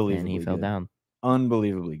 Unbelievably, and he fell down.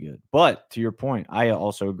 Unbelievably good. But to your point, I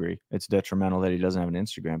also agree it's detrimental that he doesn't have an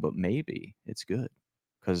Instagram, but maybe it's good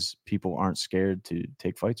because people aren't scared to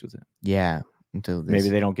take fights with him. Yeah. Maybe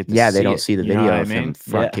they don't get to they don't see the video of him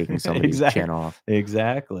front kicking somebody's chin off.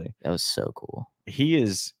 Exactly. That was so cool. He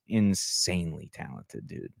is insanely talented,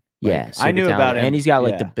 dude. Like, I knew about him. And he's got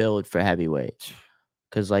like the build for heavyweight.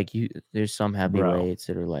 Because like there's some heavyweights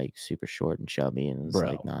that are like super short and chubby and it's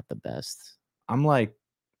like not the best. I'm like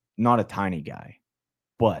not a tiny guy.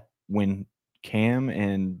 But when Cam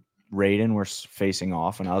and Raiden were facing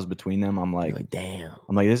off and I was between them, I'm like, damn.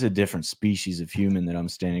 I'm like, this is a different species of human that I'm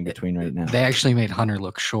standing between right now. They actually made Hunter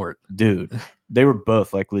look short. Dude, they were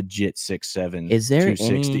both like legit 6'7", Is there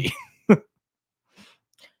 260. Is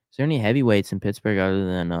there any heavyweights in Pittsburgh other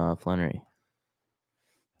than Flannery?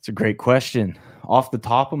 That's a great question. Off the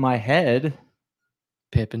top of my head,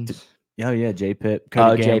 Pippin. Oh, yeah, J-Pip.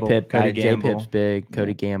 J Pip's big.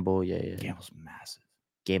 Cody Gamble, yeah. Gamble's massive.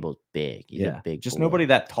 Gamble's big. He's a big just boy. Nobody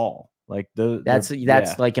that tall. Like that's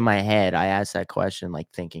like in my head. I asked that question, like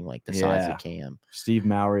thinking like the size of Cam. Steve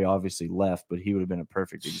Mowry obviously left, but he would have been a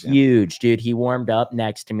perfect example. Huge, dude. He warmed up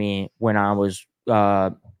next to me when I was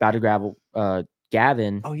about to grab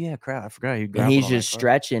Gavin. Oh yeah, crap! I forgot. And he's just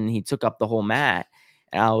stretching. He took up the whole mat,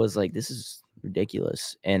 and I was like, "This is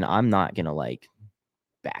ridiculous." And I'm not gonna like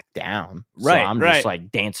back down. Right. So I'm just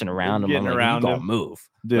like dancing around him. I'm like, you gonna move,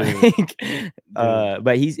 dude.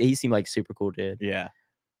 But he seemed like super cool dude. Yeah.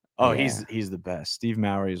 Oh, he's the best. Steve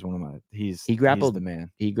Mowry is one of my. He grappled the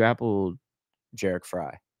man. He grappled Jarek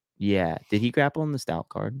Fry. Yeah. Did he grapple on the stout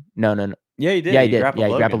card? No. Yeah, he did. Yeah, he did. grappled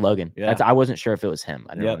He grappled Logan. Yeah. I wasn't sure if it was him.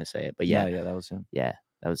 I didn't Yep. want to say it, but yeah. No, yeah, that was him. Yeah,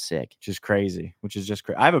 that was sick. Just crazy, which is just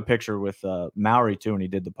crazy. I have a picture with Maori too, and he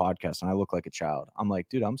did the podcast, and I look like a child. I'm like,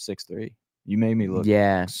 dude, I'm 6'3". You made me look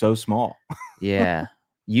so small. Yeah.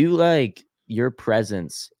 You like your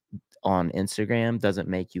presence on Instagram doesn't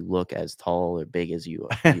make you look as tall or big as you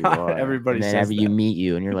are. Everybody and then says after you meet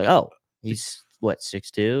you and you're like, oh, he's what,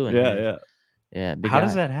 6'2"? And yeah. Big How guy.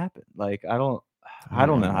 does that happen? Like, I don't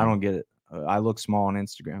know. I don't get it. I look small on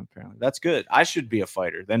Instagram. Apparently, that's good. I should be a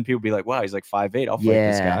fighter. Then people be like, wow, he's like 5'8". I'll fight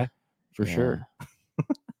this guy for sure.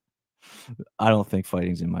 I don't think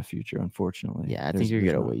fighting's in my future, unfortunately. Yeah, I think you're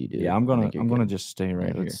good at what you do. Yeah, I'm gonna just stay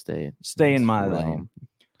right here. Stay in my lane.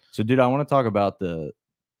 So, dude, I want to talk about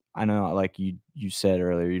I know, like you said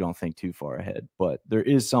earlier, you don't think too far ahead, but there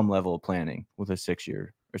is some level of planning with a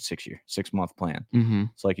 6-month plan. Mm-hmm.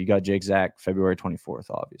 It's like you got Jake Zack February 24th,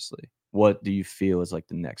 obviously. What do you feel is like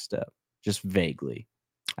the next step? Just vaguely.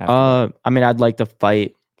 I mean, I'd like to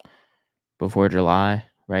fight before July,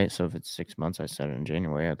 right? So if it's 6 months, I said it in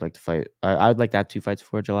January. I'd like to fight. I'd like to have 2 fights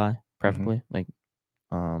before July, preferably. Mm-hmm. Like,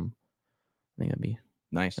 I think that'd be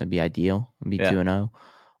nice. That'd be ideal. It'd be 2-0.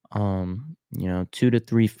 2 to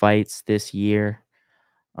 3 fights this year.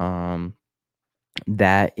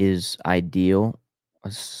 That is ideal.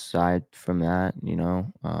 Aside from that,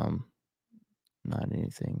 not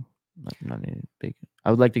anything, not any big. I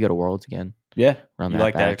would like to go to Worlds again. Yeah, you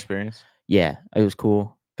like that experience? Yeah, it was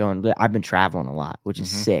cool going. I've been traveling a lot, which is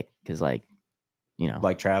sick because, like,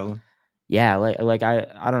 like traveling. Yeah, like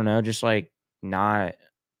I don't know, just like not.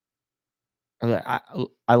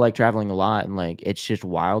 I like traveling a lot, and like it's just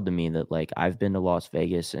wild to me that like I've been to Las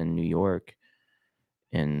Vegas and New York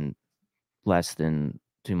in less than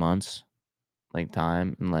 2 months, like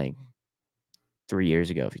time, and like 3 years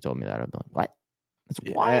ago, if you told me that, I'd be like, "What?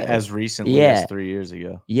 That's wild." As recently as 3 years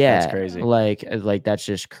ago. Yeah, that's crazy. Like that's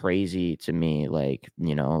just crazy to me. Like,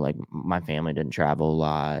 like my family didn't travel a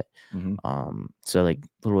lot, so like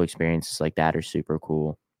little experiences like that are super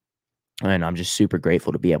cool, and I'm just super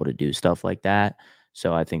grateful to be able to do stuff like that.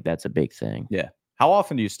 So I think that's a big thing. Yeah. How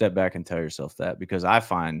often do you step back and tell yourself that? Because I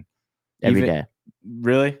find every day.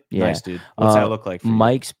 Really? Yeah. Nice, dude. What's that look like for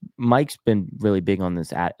you? Mike's been really big on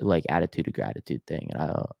this attitude of gratitude thing,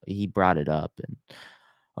 and he brought it up.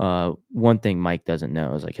 And one thing Mike doesn't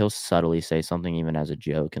know is like he'll subtly say something even as a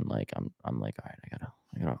joke, and like I'm like, all right, I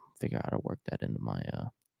gotta figure out how to work that into my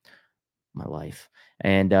my life,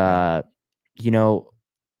 and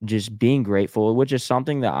just being grateful, which is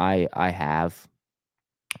something that I have,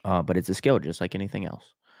 but it's a skill just like anything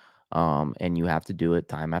else. And you have to do it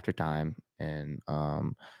time after time and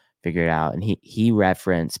figure it out. And he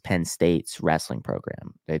referenced Penn State's wrestling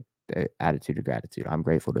program, the attitude of gratitude. I'm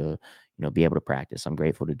grateful to be able to practice. I'm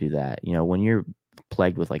grateful to do that. When you're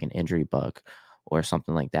plagued with like an injury bug or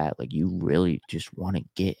something like that, like you really just want to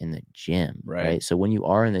get in the gym, right? So when you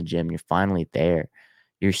are in the gym, you're finally there.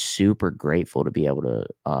 You're super grateful to be able to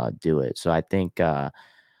do it. So I think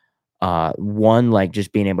one, like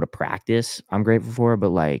just being able to practice, I'm grateful for, but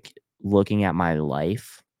like looking at my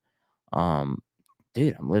life,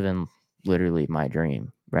 dude, I'm living literally my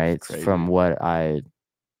dream, right? It's from what I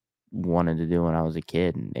wanted to do when I was a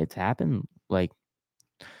kid, and it's happened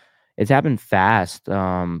fast,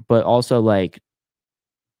 but also like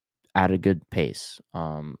at a good pace,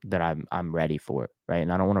 that I'm ready for it, right?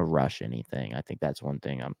 And I don't want to rush anything. I think that's one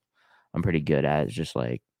thing I'm pretty good at, is just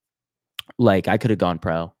like I could have gone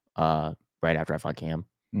pro right after I fought Cam.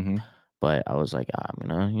 But I was like, I'm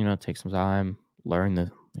gonna take some time, learn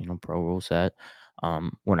the pro rule set,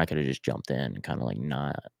 when I could have just jumped in and kind of like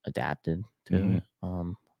not adapted to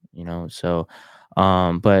it. So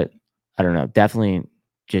but I don't know, definitely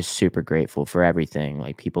just super grateful for everything,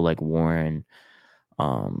 like people like Warren,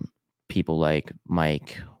 people like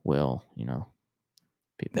Mike, Will,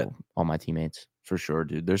 people, all my teammates. For sure,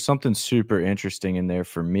 dude. There's something super interesting in there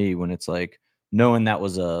for me when it's like knowing that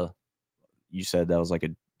was you said that was like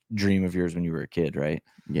a dream of yours when you were a kid, right?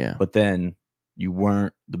 Yeah. But then you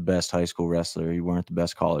weren't the best high school wrestler. You weren't the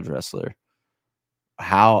best college wrestler.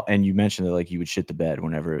 And you mentioned that like you would shit the bed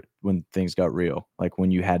when things got real. Like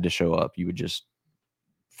when you had to show up, you would just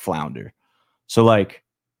flounder. So like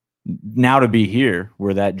now to be here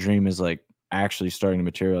where that dream is like actually starting to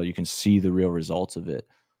materialize, you can see the real results of it.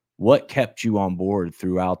 What kept you on board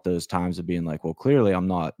throughout those times of being like, well, clearly I'm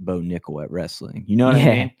not Bo Nickel at wrestling. You know what I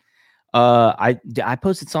mean? I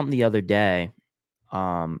posted something the other day,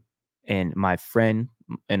 and my friend,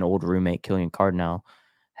 an old roommate, Killian Cardinal,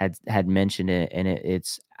 had mentioned it, and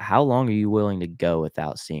it's how long are you willing to go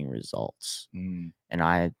without seeing results? And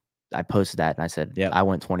I posted that, and I said, I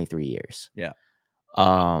went 23 years. Yeah.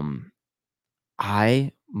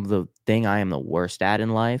 the thing I am the worst at in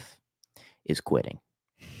life is quitting.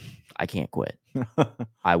 I can't quit.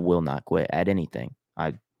 I will not quit at anything.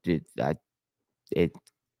 It's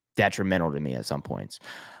detrimental to me at some points.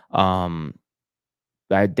 There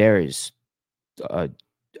is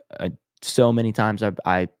so many times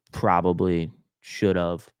I probably should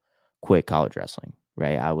have quit college wrestling.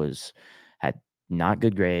 Right, had not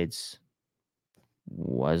good grades,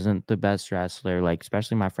 wasn't the best wrestler. Like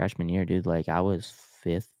especially my freshman year, dude. Like I was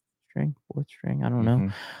 5th string, 4th string. I don't know.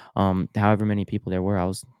 However many people there were, I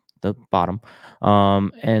was the bottom.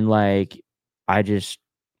 And like I just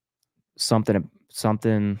something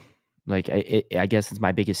like I guess it's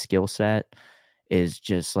my biggest skill set is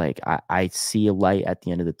just like I see a light at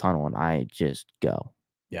the end of the tunnel and I just go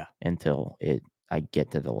until I get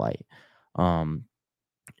to the light.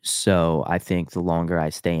 So I think the longer I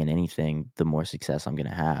stay in anything, the more success I'm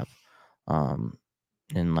gonna have.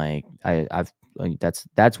 And like I've like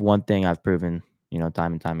that's one thing I've proven,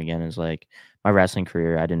 time and time again is like my wrestling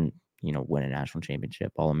career. I didn't, win a national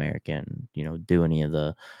championship, All American, do any of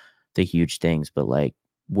the huge things. But like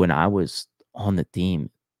when I was on the team,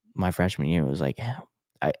 my freshman year, it was like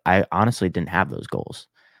I honestly didn't have those goals.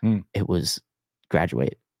 It was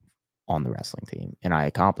graduate on the wrestling team, and I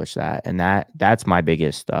accomplished that. And that's my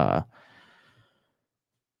biggest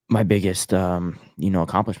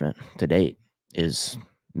accomplishment to date is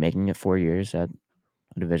making it 4 years at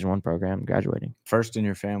a Division I program, graduating. First in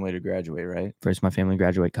your family to graduate, right? First, my family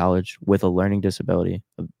graduate college with a learning disability,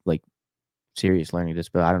 like serious learning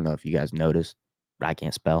disability. I don't know if you guys noticed, but I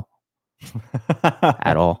can't spell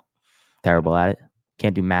at all. Terrible at it.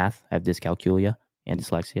 Can't do math. I have dyscalculia and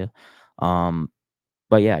dyslexia.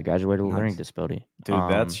 But yeah, I graduated with a learning disability. Dude,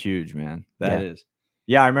 that's huge, man. That is.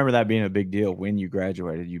 Yeah, I remember that being a big deal when you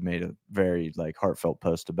graduated. You made a very like heartfelt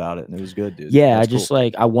post about it, and it was good, dude. Yeah, that's I just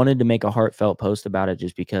cool. I wanted to make a heartfelt post about it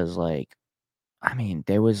just because like, I mean,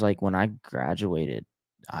 there was like when I graduated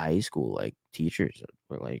high school, like teachers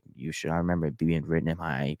were like, I remember it being written in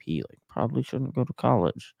my IEP, like probably shouldn't go to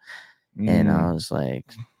college. And I was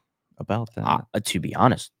like, about that. To be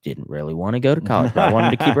honest, didn't really want to go to college, but I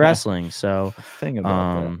wanted to keep wrestling. So thing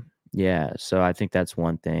about that. Yeah, so I think that's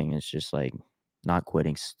one thing. It's just like not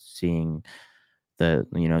quitting, seeing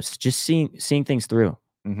just seeing things through,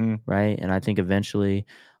 right? And I think eventually,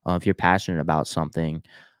 if you're passionate about something,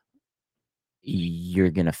 you're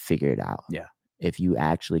gonna figure it out. Yeah. If you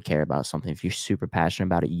actually care about something, if you're super passionate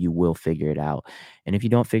about it, you will figure it out. And if you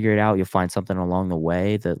don't figure it out, you'll find something along the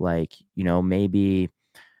way that like, maybe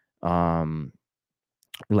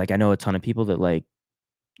like I know a ton of people that like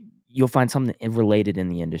you'll find something related in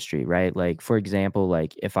the industry, right? Like for example,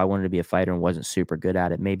 like if I wanted to be a fighter and wasn't super good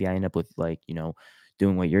at it, maybe I end up with like,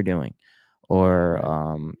 doing what you're doing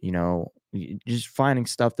or just finding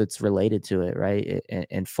stuff that's related to it, right?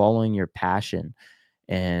 And following your passion.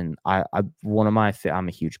 And I'm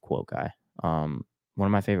a huge quote guy. One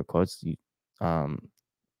of my favorite quotes, you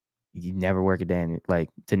never work a day in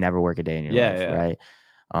to never work a day in your life,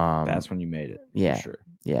 right? That's when you made it. Yeah. For sure.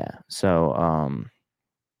 Yeah. So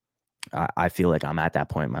I feel like I'm at that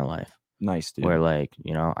point in my life. Nice, dude. Where like,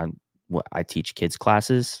 I teach kids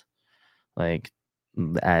classes. Like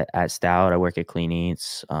at Stout, I work at Clean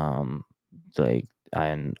Eats. Like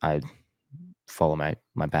I follow my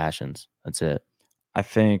passions. That's it. I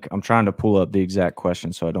think I'm trying to pull up the exact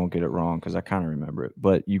question so I don't get it wrong because I kind of remember it,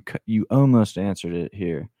 but you almost answered it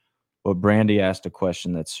here. But Brandy asked a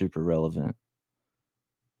question that's super relevant.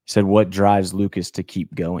 He said, "What drives Lucas to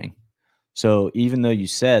keep going?" So even though you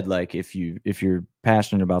said like if you're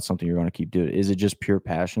passionate about something, you're going to keep doing it. Is it just pure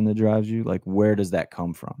passion that drives you? Like where does that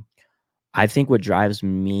come from? I think what drives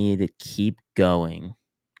me to keep going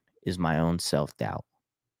is my own self-doubt.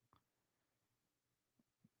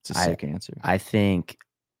 It's a sick answer. I think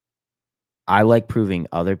I like proving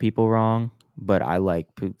other people wrong, but I like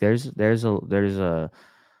there's a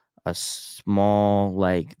small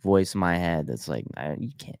like voice in my head that's like, you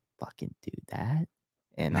can't fucking do that,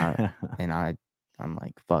 and I'm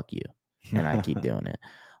like, fuck you, and I keep doing it.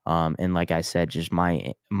 And like I said, just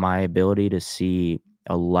my ability to see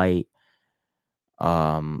a light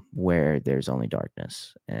where there's only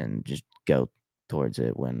darkness and just go towards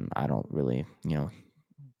it when I don't really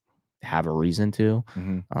have a reason to.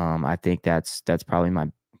 I think that's probably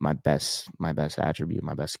my best attribute,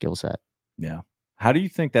 my best skill set. Yeah. How do you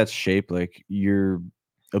think that's shaped like your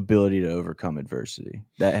ability to overcome adversity?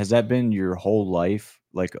 Has that been your whole life?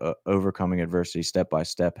 Like overcoming adversity step by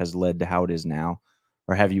step has led to how it is now,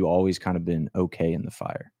 or have you always kind of been okay in the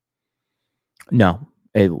fire? No,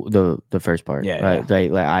 the first part. Yeah.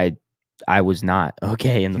 Like I was not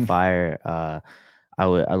okay in the fire.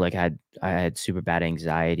 I had super bad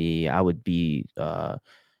anxiety. I would be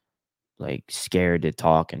like scared to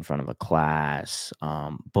talk in front of a class.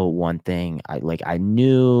 But one thing I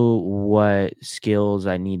knew what skills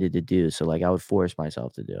I needed to do. So like I would force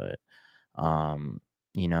myself to do it.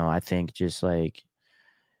 I think just like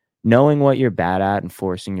knowing what you're bad at and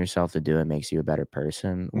forcing yourself to do it makes you a better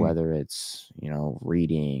person, whether it's,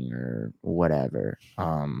 reading or whatever.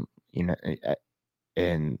 And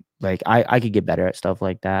like I could get better at stuff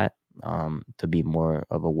like that, to be more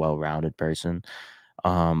of a well-rounded person.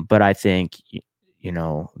 But I think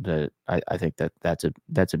I think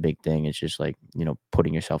that's a big thing. It's just like,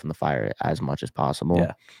 putting yourself in the fire as much as possible.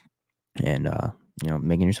 Yeah. And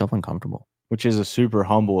making yourself uncomfortable. Which is a super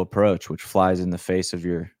humble approach, which flies in the face of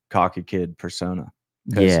your cocky kid persona.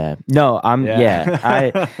 Yeah. No, I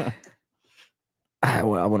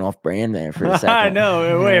went off brand there for a second. I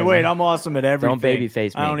know. Wait. I'm awesome at everything. Don't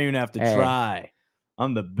babyface me. I don't even have to try.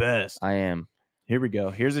 I'm the best. I am. Here we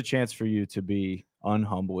go. Here's a chance for you to be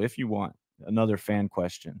unhumble if you want. Another fan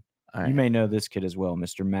question. You may know this kid as well,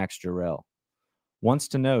 Mr. Max Jarrell. Wants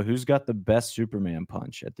to know who's got the best Superman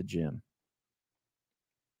punch at the gym.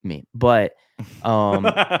 Me. But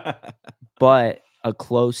but a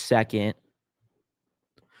close second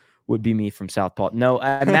would be me from Southpaw. No,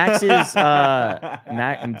 Max is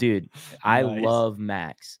Max, dude. I love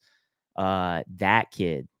Max. That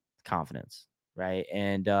kid, confidence, right?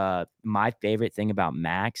 And my favorite thing about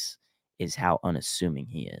Max is how unassuming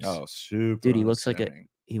he is. Oh, super. Dude, he looks like a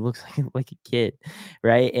kid,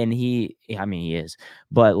 right? And he is.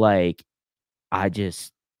 But like I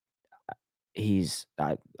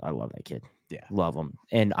love that kid. Yeah. Love him.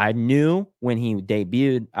 And I knew when he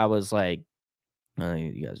debuted, I was like,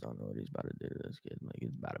 you guys don't know what he's about to do to this kid. Like,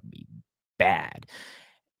 it's about to be bad.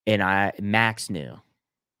 And Max knew.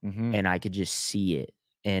 And I could just see it.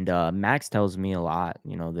 And Max tells me a lot,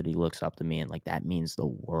 that he looks up to me, and like that means the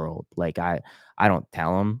world. Like I don't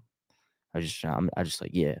tell him. I'm just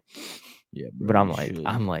like, yeah. Yeah. Bro, but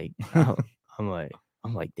I'm like,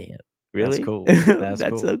 damn. Really? That's cool. That's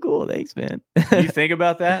cool. So cool. Thanks, man. Do you think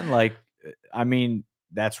about that? And like, I mean,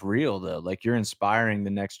 that's real though. Like you're inspiring the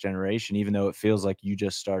next generation, even though it feels like you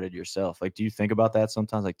just started yourself. Like, do you think about that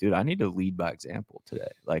sometimes? Like, dude, I need to lead by example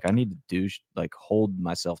today. Like I need to hold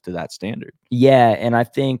myself to that standard. Yeah. And I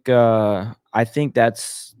think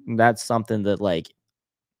that's something that like,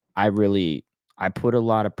 I put a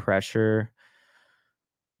lot of pressure.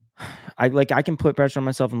 I can put pressure on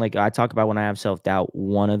myself, and like I talk about when I have self-doubt,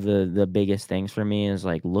 one of the biggest things for me is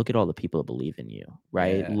like, look at all the people that believe in you,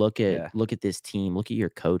 right? Yeah, look at this team, look at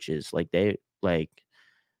your coaches, like they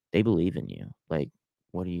believe in you. Like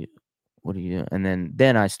what do you do? And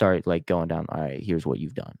then I start like going down, all right, here's what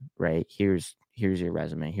you've done, right? Here's your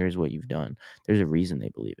resume, here's what you've done. There's a reason they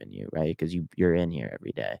believe in you, right? Because you're in here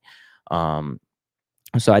every day.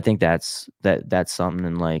 So I think that's something,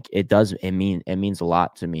 and like it means a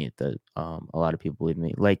lot to me that a lot of people believe in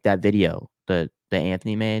me. Like that video that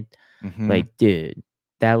Anthony made, like dude,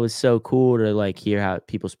 that was so cool to like hear how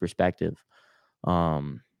people's perspective.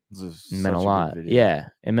 Meant a lot. Yeah,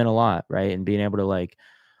 it meant a lot, right? And being able to like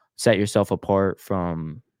set yourself apart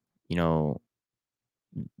from, the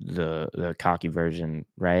cocky version,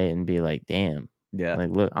 right? And be like, damn, yeah, like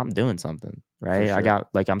look, I'm doing something, right? Sure.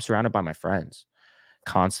 I'm surrounded by my friends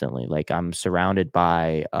constantly. Like I'm surrounded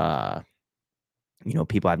by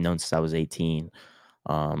people I've known since I was 18,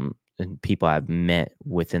 and people I've met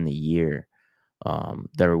within the year,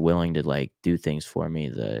 that are willing to like do things for me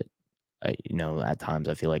that at times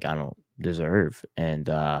I feel like I don't deserve. And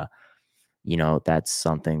that's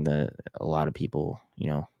something that a lot of people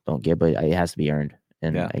don't get, but it has to be earned.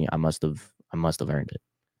 And I must have earned it.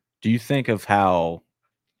 Do you think of how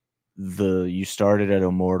you started at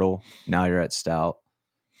Immortal, now you're at Stout?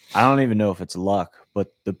 I don't even know if it's luck,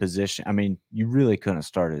 but the position, I mean, you really couldn't have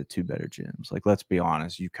started at two better gyms. Like, let's be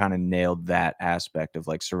honest, you kind of nailed that aspect of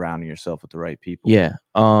like surrounding yourself with the right people. Yeah.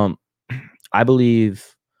 I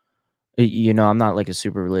believe, I'm not like a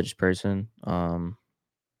super religious person. But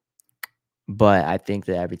I think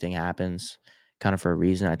that everything happens kind of for a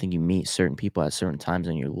reason. I think you meet certain people at certain times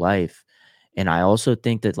in your life. And I also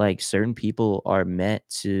think that like certain people are meant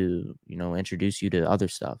to, introduce you to other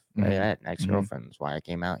stuff. Right? I had an ex-girlfriend. That's why I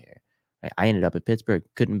came out here. Right? I ended up at Pittsburgh.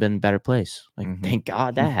 Couldn't have been a better place. Like, thank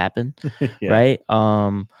God that happened. Yeah. Right.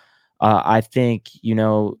 I think,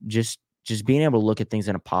 just being able to look at things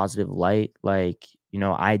in a positive light. Like,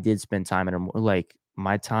 I did spend time like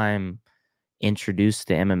my time introduced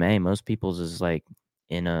to MMA. Most people's is like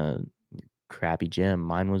in a crappy gym.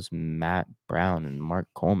 Mine was Matt Brown and Mark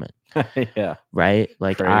Coleman. Yeah. Right?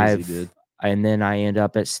 Like Crazy, dude. and then I end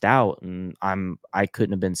up at Stout, and I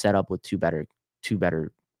couldn't have been set up with two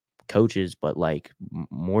better coaches, but like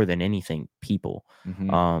more than anything, people.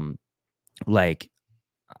 Mhm. Like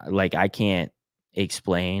I can't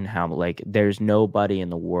explain how, like, there's nobody in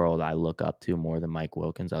the world I look up to more than Mike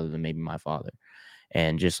Wilkins, other than maybe my father.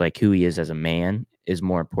 And just like who he is as a man is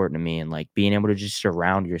more important to me, and like being able to just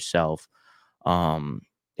surround yourself. And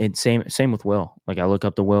same with Will. Like, I look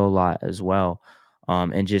up to Will a lot as well.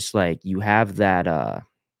 And just like you have that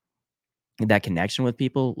connection with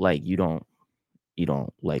people, like you don't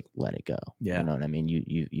like let it go. Yeah. You know what I mean?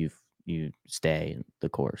 You stay the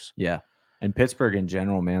course. Yeah. And Pittsburgh in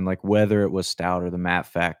general, man, like whether it was Stout or the Matt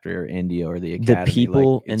Factory or India or the The Academy,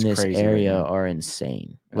 people like, in it's this crazy right area now. are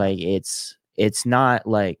insane. Yeah. Like it's not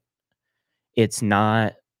like it's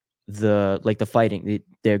not the fighting.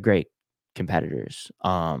 They're great competitors.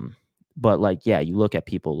 But like, yeah, you look at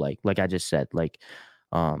people like I just said, like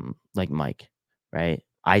Mike, right?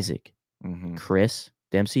 Isaac, Mhm. Chris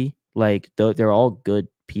Dempsey, like they're all good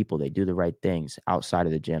people. They do the right things outside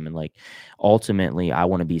of the gym, and like ultimately, I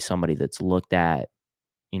want to be somebody that's looked at.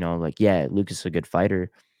 Like, yeah, Lucas is a good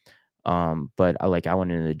fighter. But I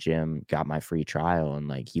went into the gym, got my free trial, and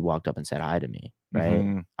like he walked up and said hi to me. Right?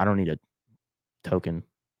 Mhm. I don't need a token.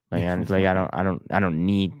 Like I don't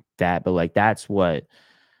need that. But like that's what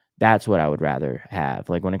I would rather have.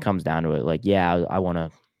 Like when it comes down to it, like, yeah, I want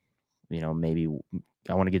to, maybe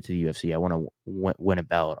I want to get to the UFC. I want to win a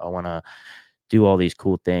belt. I want to do all these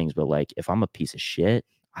cool things. But like, if I'm a piece of shit,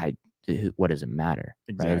 what does it matter?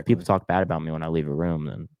 Right? If people Exactly. talk bad about me when I leave a room,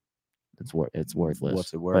 then it's worthless.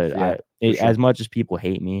 What's it worth? But Yeah, for sure. as much as people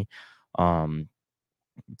hate me,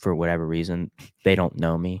 for whatever reason, they don't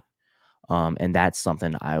know me. And that's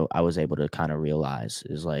something I was able to kind of realize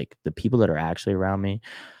is like the people that are actually around me,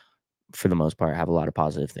 for the most part, have a lot of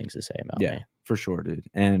positive things to say about Yeah, me. for sure, dude.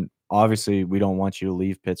 And obviously, we don't want you to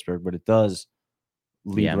leave Pittsburgh, but it does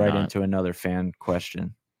lead Yeah, I'm right not. into another fan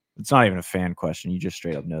question. It's not even a fan question. You just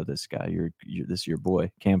straight up know this guy. This is your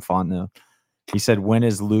boy, Cam Fontenot. He said, "When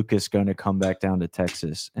is Lucas going to come back down to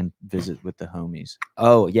Texas and visit with the homies?"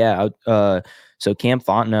 Oh yeah. So Cam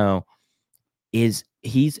Fontenot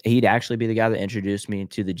he'd actually be the guy that introduced me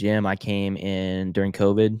to the gym. I came in during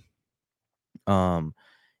COVID, and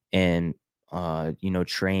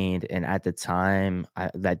trained, and at the time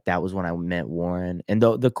that was when I met Warren. And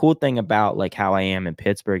the cool thing about like how I am in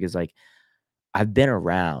Pittsburgh is like I've been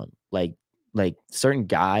around. Like certain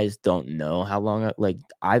guys don't know how long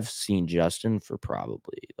I've seen Justin for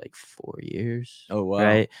probably like 4 years. Oh, wow.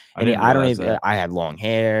 Right? I And didn't I don't realize even that. I had long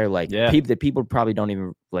hair. Like Yeah. people probably don't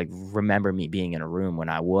even like remember me being in a room when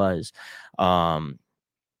I was.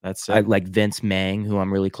 That's I sick. like Vince Mang, who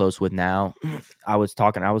I'm really close with now. I was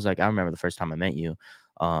like, I remember the first time I met you.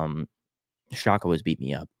 Shaka was beat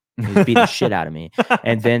me up. He was beating the shit out of me.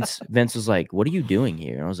 And Vince was like, "What are you doing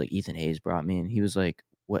here?" And I was like, "Ethan Hayes brought me." And he was like,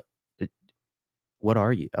 "What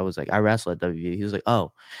are you?" I was like, "I wrestle at WV." He was like,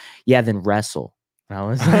 "Oh, yeah, then wrestle." And I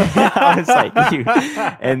was like, "Dude."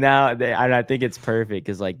 And now and I think it's perfect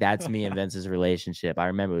because like that's me and Vince's relationship. I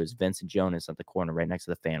remember it was Vince and Jonas at the corner right next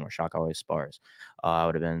to the fan where Shaka always spars. I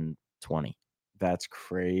would have been 20. That's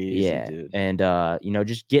crazy, Yeah. dude. And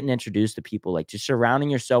just getting introduced to people, like just surrounding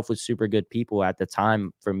yourself with super good people. At the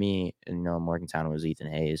time for me, in Morgantown, it was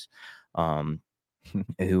Ethan Hayes,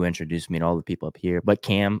 who introduced me to all the people up here. But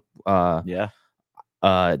Cam, Yeah.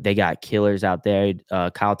 they got killers out there.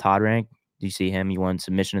 Kyle Toddrank, do you see him? He won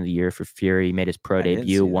Submission of the Year for Fury. He made his pro I didn't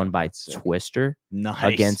debut, see won that. by That's sick. Twister Nice.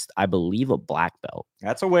 against, I believe, a black belt.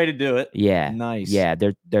 That's a way to do it. Yeah. Nice. Yeah,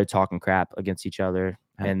 they're talking crap against each other.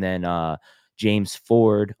 Huh. And then James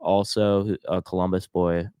Ford, also a Columbus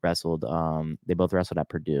boy, wrestled. They both wrestled at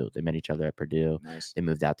Purdue. They met each other at Purdue. Nice. They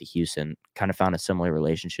moved out to Houston. Kind of found a similar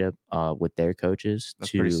relationship with their coaches That's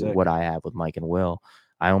pretty to sick. what I have with Mike and Will.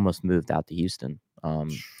 I almost moved out to Houston. I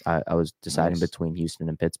was deciding Nice. between Houston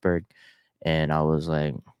and Pittsburgh, and I was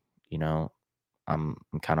like, I'm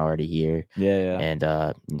kind of already here. Yeah. And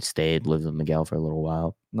stayed, lived with Miguel for a little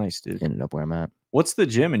while. Nice, dude. Ended up where I'm at. What's the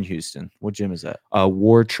gym in Houston? What gym is that?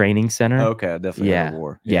 War Training Center. Okay, definitely heard of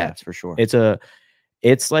War. Yeah, for sure. It's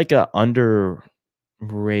like a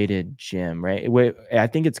underrated gym, right? I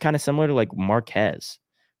think it's kind of similar to like Marquez,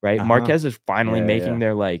 right? Marquez is finally making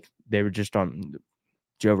their they were just on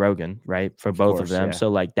Joe Rogan, right? For both of them. Yeah. So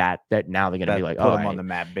like that now they're gonna be like, put them on the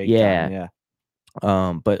map big time. Yeah.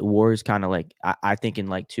 But War is kind of like I think in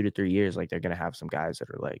like 2 to 3 years, like they're gonna have some guys that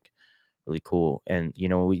are like really cool. And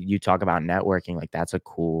you talk about networking, like that's a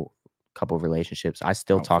cool couple of relationships. I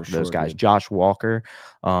still talk to those guys. Dude. Josh Walker,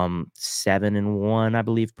 7-1, I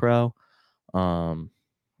believe, pro.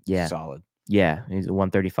 Yeah. Solid. Yeah, he's a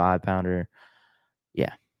 135 pounder.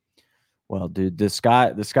 Yeah. Well, dude, the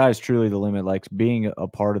sky is truly the limit. Like being a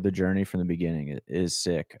part of the journey from the beginning is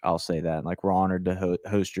sick. I'll say that. Like we're honored to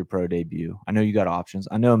host your pro debut. I know you got options.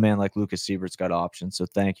 I know a man like Lucas Seibert's got options. So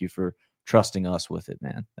thank you for trusting us with it,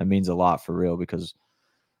 man. That means a lot for real because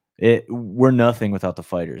we're nothing without the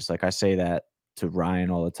fighters. Like I say that to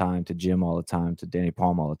Ryan all the time, to Jim all the time, to Danny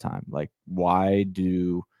Palm all the time. Like why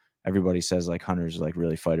do everybody says like Hunter's like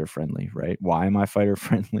really fighter friendly, right? Why am I fighter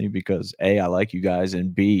friendly? Because A, I like you guys,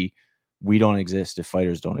 and B, we don't exist if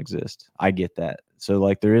fighters don't exist. I get that. So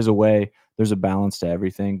like there is a way, there's a balance to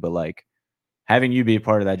everything, but like having you be a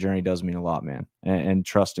part of that journey does mean a lot, man. And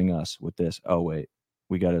trusting us with this. Oh wait,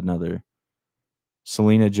 we got another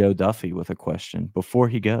Selena Joe Duffy with a question before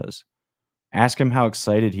he goes. Ask him how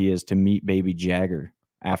excited he is to meet baby Jagger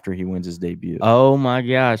after he wins his debut. Oh my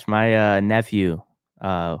gosh, my nephew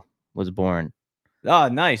was born. Oh,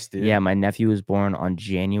 nice, dude. Yeah, my nephew was born on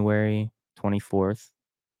January 24th,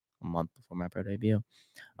 a month before my pro debut.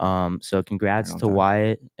 So congrats to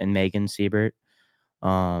Wyatt and Megan Seibert.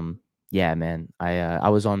 Yeah, man. I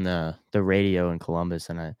was on the radio in Columbus,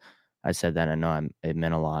 and I said that I know it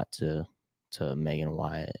meant a lot to Megan and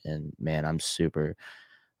Wyatt, and man, I'm super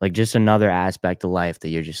like just another aspect of life that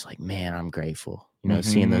you're just like, man, I'm grateful. You know,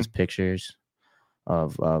 seeing those pictures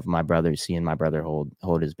of my brother, seeing my brother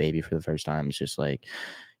hold his baby for the first time. It's just like,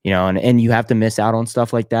 you know, and you have to miss out on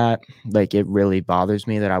stuff like that. Like it really bothers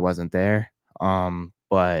me that I wasn't there.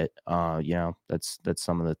 But you know, that's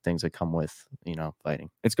some of the things that come with, you know, fighting.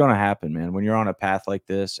 It's gonna happen, man. When you're on a path like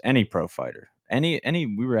this, any pro fighter, any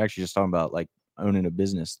we were actually just talking about like owning a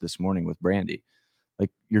business this morning with Brandy. Like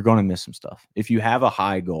you're gonna miss some stuff. If you have a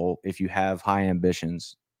high goal, if you have high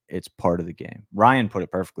ambitions, it's part of the game. Ryan put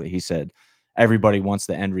it perfectly. He said, everybody wants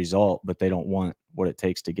the end result, but they don't want what it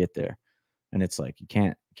takes to get there. And it's like you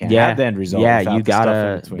can't have the end result. Yeah, without you the stuff in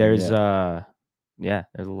gotta. between. There's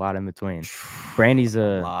there's a lot in between. Brandy's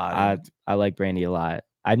I like Brandy a lot.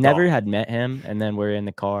 I never had met him, and then we're in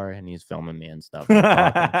the car and he's filming me and stuff, and,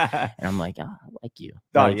 and I'm like, oh, I like you.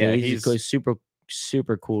 Like, yeah, he's a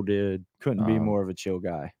super cool dude. Couldn't be more of a chill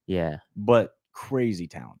guy. Yeah, but crazy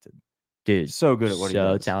talented, dude. So good at what he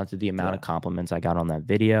does. So talented. The amount of compliments I got on that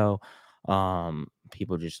video.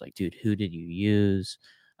 People just like, dude, who did you use?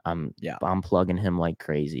 I'm plugging him like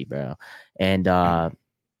crazy, bro. And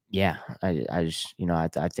yeah, I just, you know,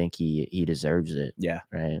 I think he deserves it. Yeah.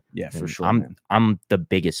 Right. Yeah, for sure. I'm the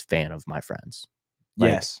biggest fan of my friends.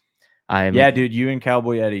 Like, yes. Dude, you and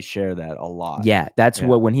Cowboy Eddie share that a lot. Yeah, that's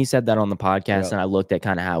what when he said that on the podcast, and I looked at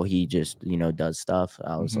kind of how he just, you know, does stuff.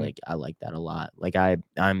 I was like, I like that a lot. Like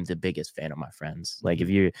I'm the biggest fan of my friends. Like if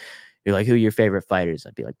you're like, who are your favorite fighters?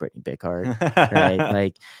 I'd be like Brittany Bickhardt, right?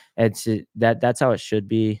 Like that's how it should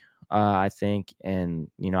be. I think, and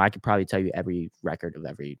you know, I could probably tell you every record of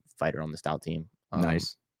every fighter on the Stout team.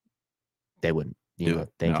 Nice. They wouldn't, you know,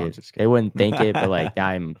 think it. They wouldn't think it, but like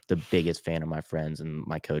I'm the biggest fan of my friends and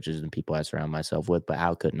my coaches and people I surround myself with. But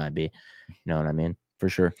how couldn't I be? You know what I mean? For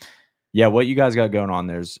sure. Yeah, what you guys got going on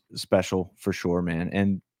there's special for sure, man.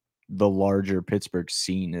 And the larger Pittsburgh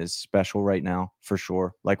scene is special right now, for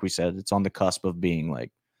sure. Like we said, it's on the cusp of being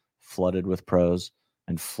like flooded with pros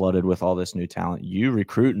and flooded with all this new talent. You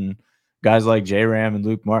recruiting guys like J-Ram and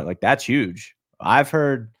Luke Martin, like that's huge. I've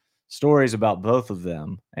heard stories about both of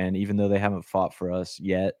them, and even though they haven't fought for us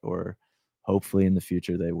yet, or hopefully in the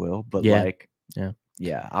future they will, but yeah,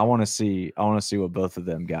 I want to see what both of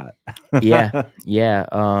them got. Yeah,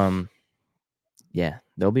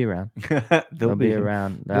 they'll be around. They'll be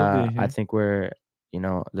around. I think we're, you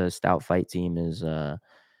know, the Stout fight team is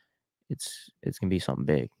it's gonna be something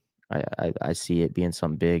big. I see it being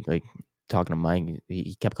something big. Like talking to Mike,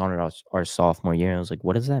 he kept calling it our sophomore year. I was like,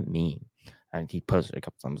 what does that mean? And he posted a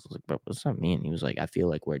couple times. I was like, but what does that mean? He was like, I feel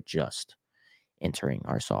like we're just entering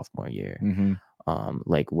our sophomore year.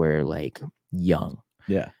 Like we're like young.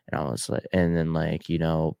 Yeah. And I was like, and then like, you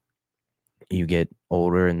know, you get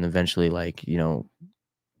older and eventually like, you know,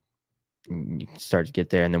 you start to get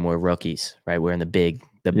there and then we're rookies, right? We're in the big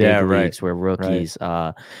leagues. We're rookies.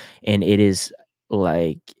 And it is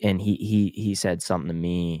like, and he said something to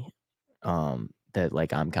me that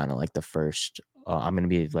like I'm kind of like the first, I'm gonna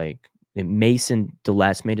be like Mason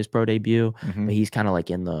DeLess made his pro debut, but he's kind of like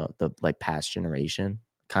in the like past generation,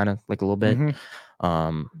 kind of like a little bit.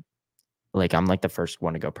 Like I'm like the first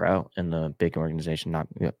one to go pro in the big organization. Not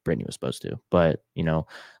Brittany was supposed to, but you know,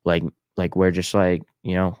 like we're just like,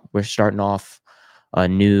 you know, we're starting off a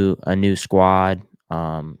new squad,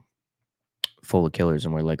 full of killers,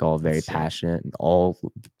 and we're like all very passionate and all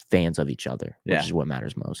fans of each other, which is what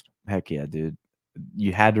matters most. Heck yeah, dude.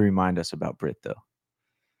 You had to remind us about Britt though.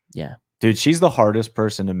 Yeah. Dude, she's the hardest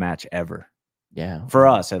person to match ever. Yeah. For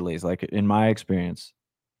us, at least. Like, in my experience,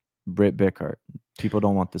 Britt Bickert. People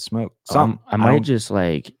don't want the smoke. I might just,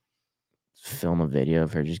 like, film a video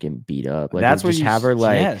of her just getting beat up. Like, that's what just you have her,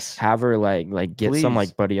 like, yes. have her, like get some, Please.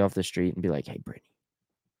 like, buddy off the street and be like, hey, Brittany.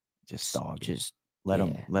 Just dog. Just let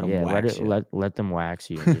them wax you. Let them wax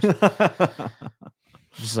you.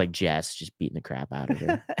 And just like Jess, just beating the crap out of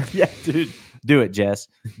her. Yeah, dude. Do it, Jess.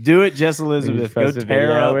 Do it, Jess Elizabeth. Go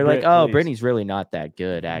tear up. We're like, Britt, oh, please. Brittany's really not that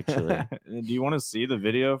good, actually. Do you want to see the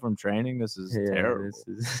video from training? This is terrible.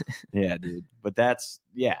 Yeah, dude. But that's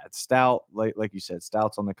Stout. Like you said,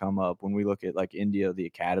 Stout's on the come up. When we look at like India, the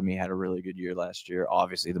academy had a really good year last year.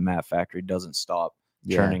 Obviously, the Mat Factory doesn't stop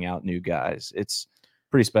churning out new guys. It's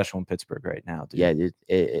pretty special in Pittsburgh right now, dude. Yeah, dude.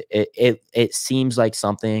 It seems like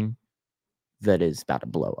something that is about to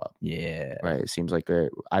blow up. Yeah. Right. It seems like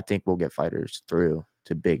I think we'll get fighters through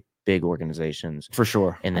to big organizations for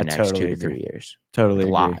sure in the next 2 to 3 years. Totally a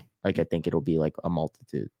lot. Like I think it'll be like a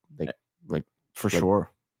multitude. Like for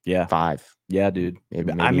sure. Yeah. 5. Yeah, dude.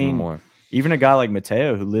 Maybe even more. Even a guy like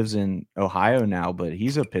Mateo who lives in Ohio now, but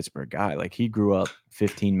he's a Pittsburgh guy. Like he grew up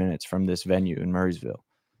 15 minutes from this venue in Murraysville.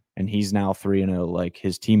 And he's now 3-0. Like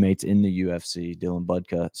his teammates in the UFC, Dylan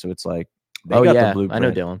Budka. So it's like they got the blueprint. I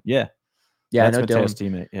know Dylan. Yeah. Yeah, that's I know Mateo's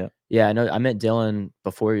Dylan. Teammate. Yeah, I know. I met Dylan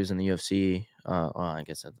before he was in the UFC. Well, I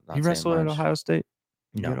guess that's not he wrestled at Ohio State.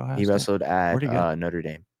 No, he wrestled at Notre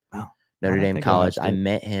Dame. Oh, Notre Dame College. I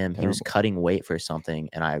met him. Terrible. He was cutting weight for something,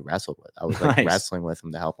 and I wrestled with. I was like wrestling with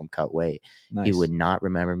him to help him cut weight. Nice. He would not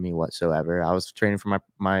remember me whatsoever. I was training for my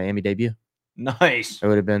Miami debut. Nice. It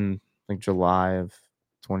would have been like July of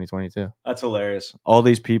 2022. That's hilarious. All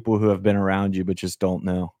these people who have been around you but just don't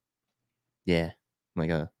know. Yeah, like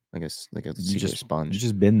a secret sponge. You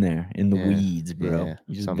just been there in the weeds, bro. Yeah,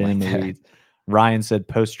 you just been in the weeds. Ryan said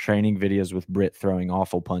post-training videos with Britt throwing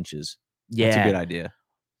awful punches. Yeah, that's a good idea.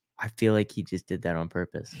 I feel like he just did that on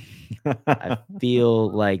purpose. I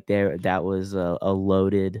feel like that was a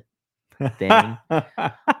loaded thing.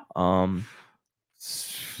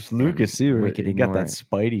 Lucas, you got that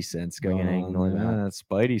spidey sense going on. That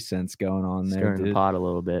spidey sense going on there, stirring the pot a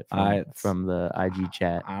little bit from the IG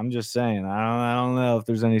chat. I'm just saying, I don't know if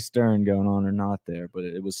there's any stirring going on or not there, but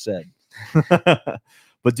it was said.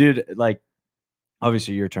 But dude, like,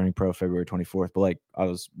 obviously you're turning pro February 24th, but like I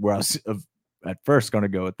was at first going to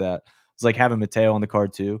go with that. It's like having Mateo on the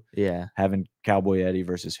card too. Yeah, having Cowboy Eddie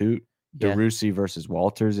versus Hoot. DeRusi versus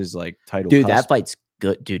Walters is like title. Dude, that fight's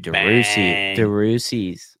good, dude.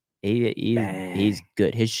 DeRusi's he's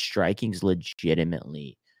good. His striking's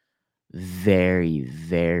legitimately very,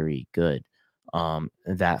 very good.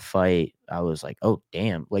 That fight, I was like, oh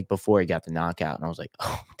damn! Like before he got the knockout, and I was like,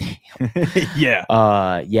 oh damn. Yeah.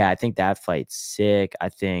 I think that fight's sick. I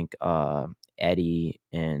think Eddie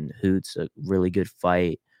and Hoot's a really good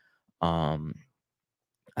fight. And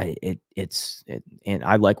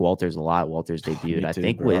I like Walters a lot. Walters debuted. I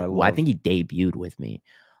think he debuted with me,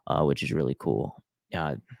 which is really cool.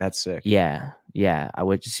 That's sick. Yeah. I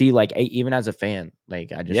would see, like, even as a fan,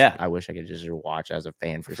 like I wish I could just watch as a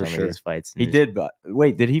fan for some of these fights. He did, but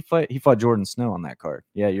wait, did he fight? He fought Jordan Snow on that card.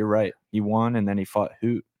 Yeah, you're right. He won, and then he fought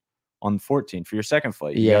Hoot on 14 for your second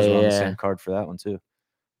fight. You guys were on the same card for that one too.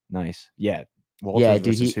 Nice. Yeah. Walters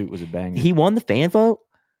versus Hoot was a banger. He won the fan vote.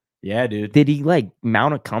 Yeah, dude. Did he like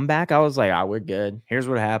mount a comeback? I was like, we're good. Here's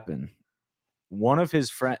what happened. One of his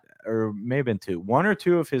friends, or may have been two, 1 or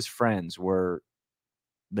 2 of his friends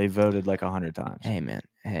they voted like 100 times. Hey, man.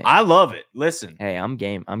 Hey. I love it. Listen. Hey, I'm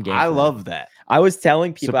game. I love that. I was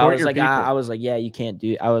telling people, I was like, yeah, you can't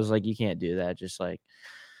do. I was like, you can't do that. Just like,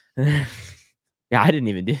 yeah, I didn't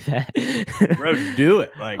even do that. Bro, do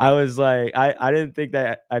it. Like, I was like, I didn't think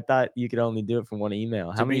that. I thought you could only do it from one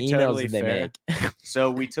email. How many emails did they make?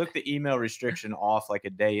 So we took the email restriction off like a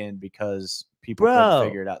day in because people couldn't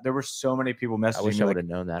figure it out. There were so many people messaging. I wish I would have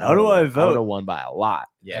known that. How do I vote? I would have won by a lot.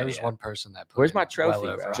 Yeah, there was one person that put where's my trophy?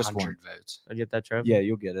 Well over just 100 votes. I get that trophy. Yeah,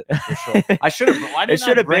 you'll get it for sure. I should have. Why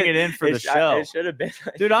didn't I bring it in for the show? It should have been.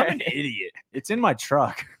 Dude, I'm an idiot. It's in my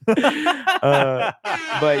truck. But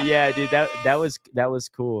yeah, dude, that was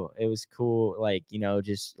cool. It was cool, like, you know,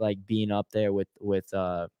 just like being up there with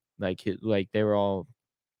like they were all,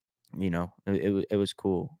 you know, it was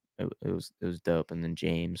cool. It was dope. And then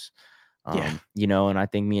James, you know, and I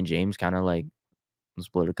think me and James kind of like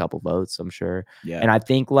split a couple votes, I'm sure. Yeah. And I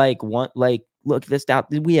think look this out.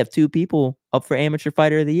 We have 2 people up for amateur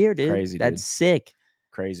fighter of the year, dude. Crazy. That's sick.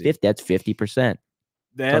 Crazy. That's 50%.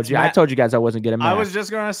 I told you guys I wasn't good at math. I was just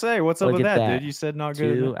gonna say, what's up with that, dude? You said not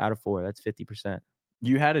good. 2 out of 4. That's 50%.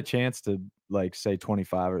 You had a chance to like say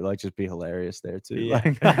 25 or like just be hilarious there too. Yeah.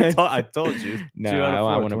 Like I told you. No, 2 out of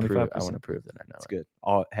 4, I want to prove. 25%. I want to prove that I know. That's good.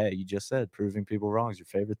 Oh, hey, you just said proving people wrong is your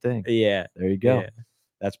favorite thing. Yeah. There you go. Yeah.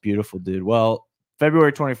 That's beautiful, dude. Well,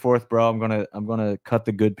 February 24th, bro. I'm gonna cut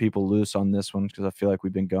the good people loose on this one because I feel like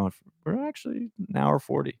we've been going for we're actually an hour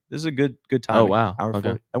 40. This is a good time. Oh wow. Hour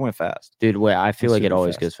 40. That went fast. Dude, wait, I feel like it super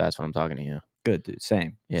always fast. goes fast when I'm talking to you. Good, dude.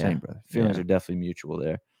 Same, Yeah. brother. Feelings Yeah. are definitely mutual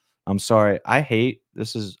there. I'm sorry. I hate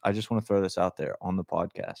this is I just want to throw this out there on the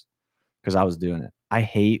podcast because I was doing it. I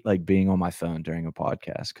hate like being on my phone during a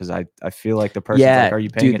podcast because I feel like the person's like, are you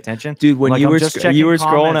paying attention? Dude, when like, you I'm were just you checking were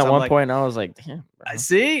scrolling comments. at I'm one like, point, I was like, damn, bro.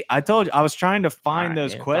 See, I told you I was trying to find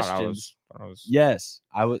those questions. Yes,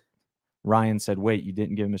 I was. Ryan said, wait, you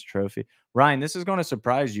didn't give him his trophy. Ryan, this is going to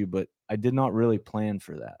surprise you, but I did not really plan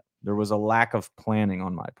for that. There was a lack of planning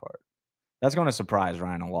on my part. That's going to surprise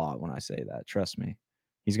Ryan a lot when I say that. Trust me.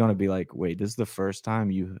 He's going to be like, wait, this is the first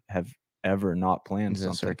time you have ever not planned Is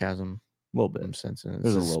that something. sarcasm? A little bit. I'm sensing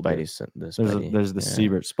There's a little bit. There's the yeah.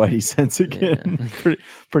 Seibert Spidey sense again. Yeah.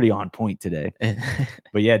 pretty on point today.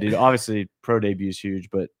 But yeah, dude, obviously pro debut is huge,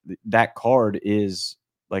 but that card is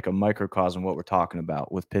like a microcosm of what we're talking about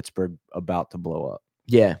with Pittsburgh about to blow up.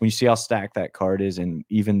 Yeah. When you see how stacked that card is and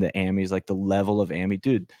even the Amis, like the level of Ami,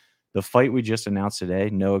 dude, the fight we just announced today,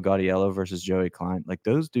 Noah Gaudiello versus Joey Klein, like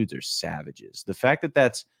those dudes are savages. The fact that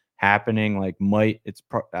that's happening, like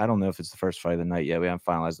I don't know if it's the first fight of the night yet. We haven't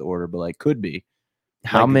finalized the order, but like could be.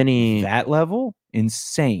 How like, many that level?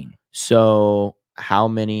 Insane. So how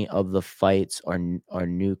many of the fights are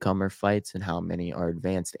newcomer fights and how many are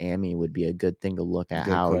advanced Ami would be a good thing to look at.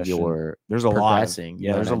 Good how question. you're there's a progressing. lot.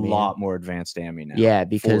 Yeah, there's a lot more advanced Ami now. Yeah,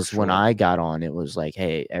 because when sure. I got on, it was like,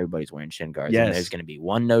 hey, everybody's wearing shin guards. Yes. And there's going to be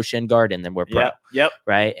one no shin guard, and then we're pro. Yep.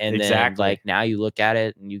 Right. And exactly. then like now you look at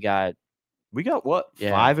it and we got what?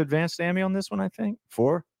 Yeah. 5 advanced Ami on this one, I think.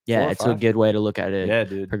 4? Yeah, 4 it's a good way to look at it. Yeah,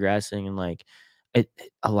 dude. Progressing and like a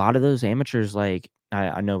lot of those amateurs, like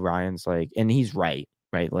I know Ryan's like, and he's right?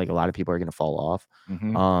 Like a lot of people are gonna fall off.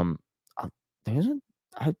 Mm-hmm.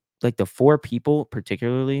 Like the 4 people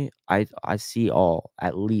particularly, I see all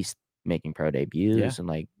at least making pro debuts and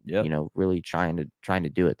like you know really trying to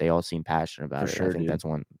do it. They all seem passionate about it. Sure, I think that's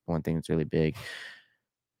one thing that's really big.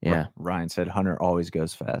 Yeah. Ryan said Hunter always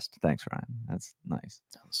goes fast. Thanks, Ryan. That's nice.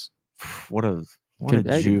 What a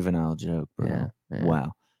juvenile joke, bro. Yeah.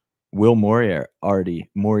 Wow. Will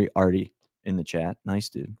Moriarty in the chat. Nice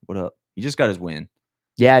dude. What up? He just got his win.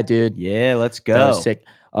 Yeah, dude. Yeah, let's go. That was sick.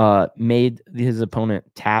 Made his opponent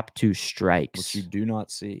tap 2 strikes. Which you do not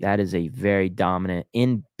see. That is a very dominant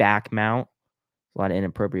in back mount. A lot of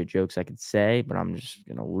inappropriate jokes I could say, but I'm just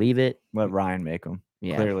gonna leave it. Let Ryan make them.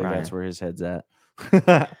 Yeah, clearly Ryan. That's where his head's at.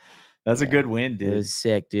 That's a good win, dude. It was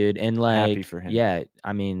sick, dude. And like, happy for him. Yeah,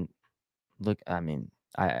 I mean, look,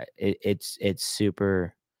 it's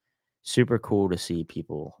super cool to see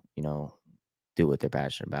people, you know, do what they're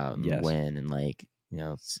passionate about and win, and like, you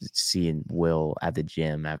know, seeing Will at the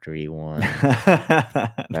gym after he won.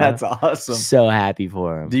 That's awesome. So happy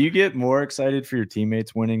for him. Do you get more excited for your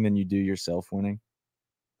teammates winning than you do yourself winning?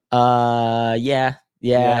 Yeah.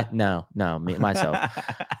 No, me myself.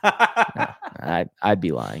 No, I'd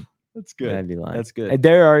be lying. That's good. I'd be lying. That's good.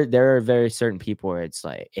 There are very certain people where it's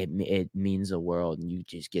like it means the world, and you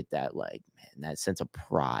just get that like, man, that sense of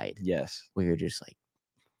pride. Yes. Where you're just like,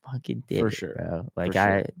 fucking did for it, sure, bro. Like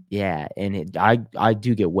and I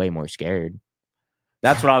do get way more scared.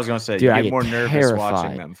 That's what I was gonna say. Dude, you I get get more nervous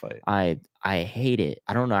watching them fight. I hate it.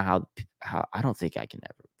 I don't know how I don't think I can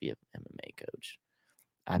ever be an MMA coach.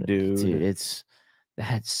 Dude,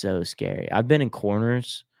 that's so scary. I've been in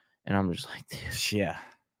corners and I'm just like, dude. Yeah.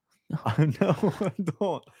 I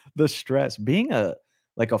know. The stress. Being a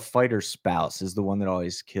fighter spouse is the one that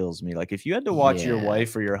always kills me. Like if you had to watch your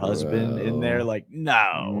wife or your husband in there, like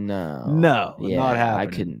no, not happening. I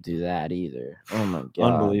couldn't do that either. Oh my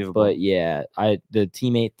god, unbelievable. But yeah, the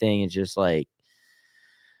teammate thing is just like,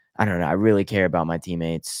 I don't know. I really care about my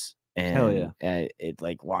teammates, and hell yeah, it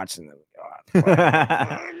like watching them.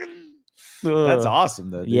 That's awesome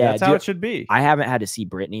though. Dude. Yeah, that's how it should be. I haven't had to see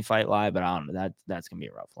Brittany fight live, but I don't know. That's gonna be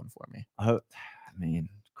a rough one for me. I mean,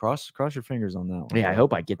 cross your fingers on that one. Yeah, I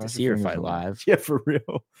hope I get to see her fight live. Yeah, for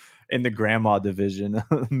real. In the grandma division,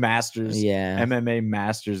 Masters, MMA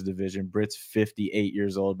Masters division. Britt's 58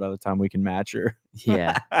 years old by the time we can match her.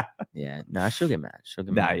 Yeah. No, she'll get matched.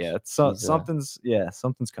 Something's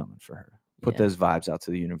coming for her. Put those vibes out to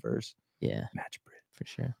the universe. Yeah, match Britt for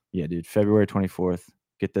sure. Yeah, dude. February 24th.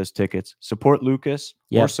 Get those tickets. Support Lucas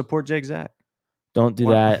or support Jake Zack. Don't do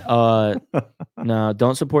that. No,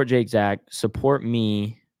 don't support Jake Zack. Support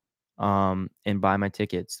me. and buy my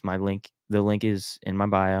tickets. The link is in my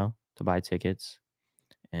bio to buy tickets,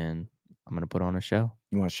 and I'm gonna put on a show.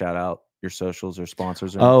 You want to shout out your socials or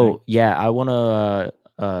sponsors or anything? Oh yeah, I want to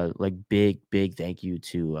like big thank you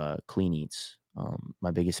to Clean Eats,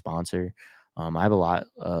 my biggest sponsor. I have a lot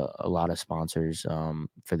of sponsors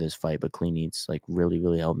for this fight, but Clean Eats like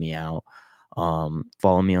really helped me out.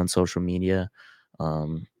 Follow me on social media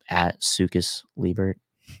at Sukas Liebert.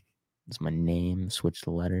 It's my name. Switch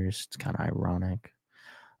the letters. It's kind of ironic.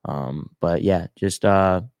 But yeah, just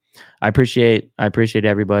I appreciate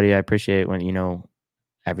everybody. I appreciate when, you know,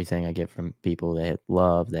 everything I get from people. They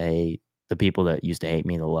love, they hate. The people that used to hate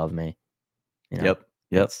me, they love me. You know,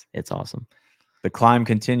 Yep. It's awesome. The climb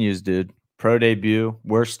continues, dude. Pro debut.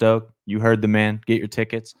 We're stoked. You heard the man. Get your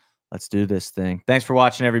tickets. Let's do this thing. Thanks for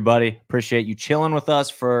watching, everybody. Appreciate you chilling with us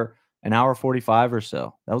for an hour 45 or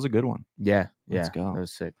so. That was a good one. Yeah. Let's go. That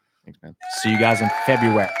was sick. Thanks, man. See you guys in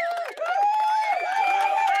February.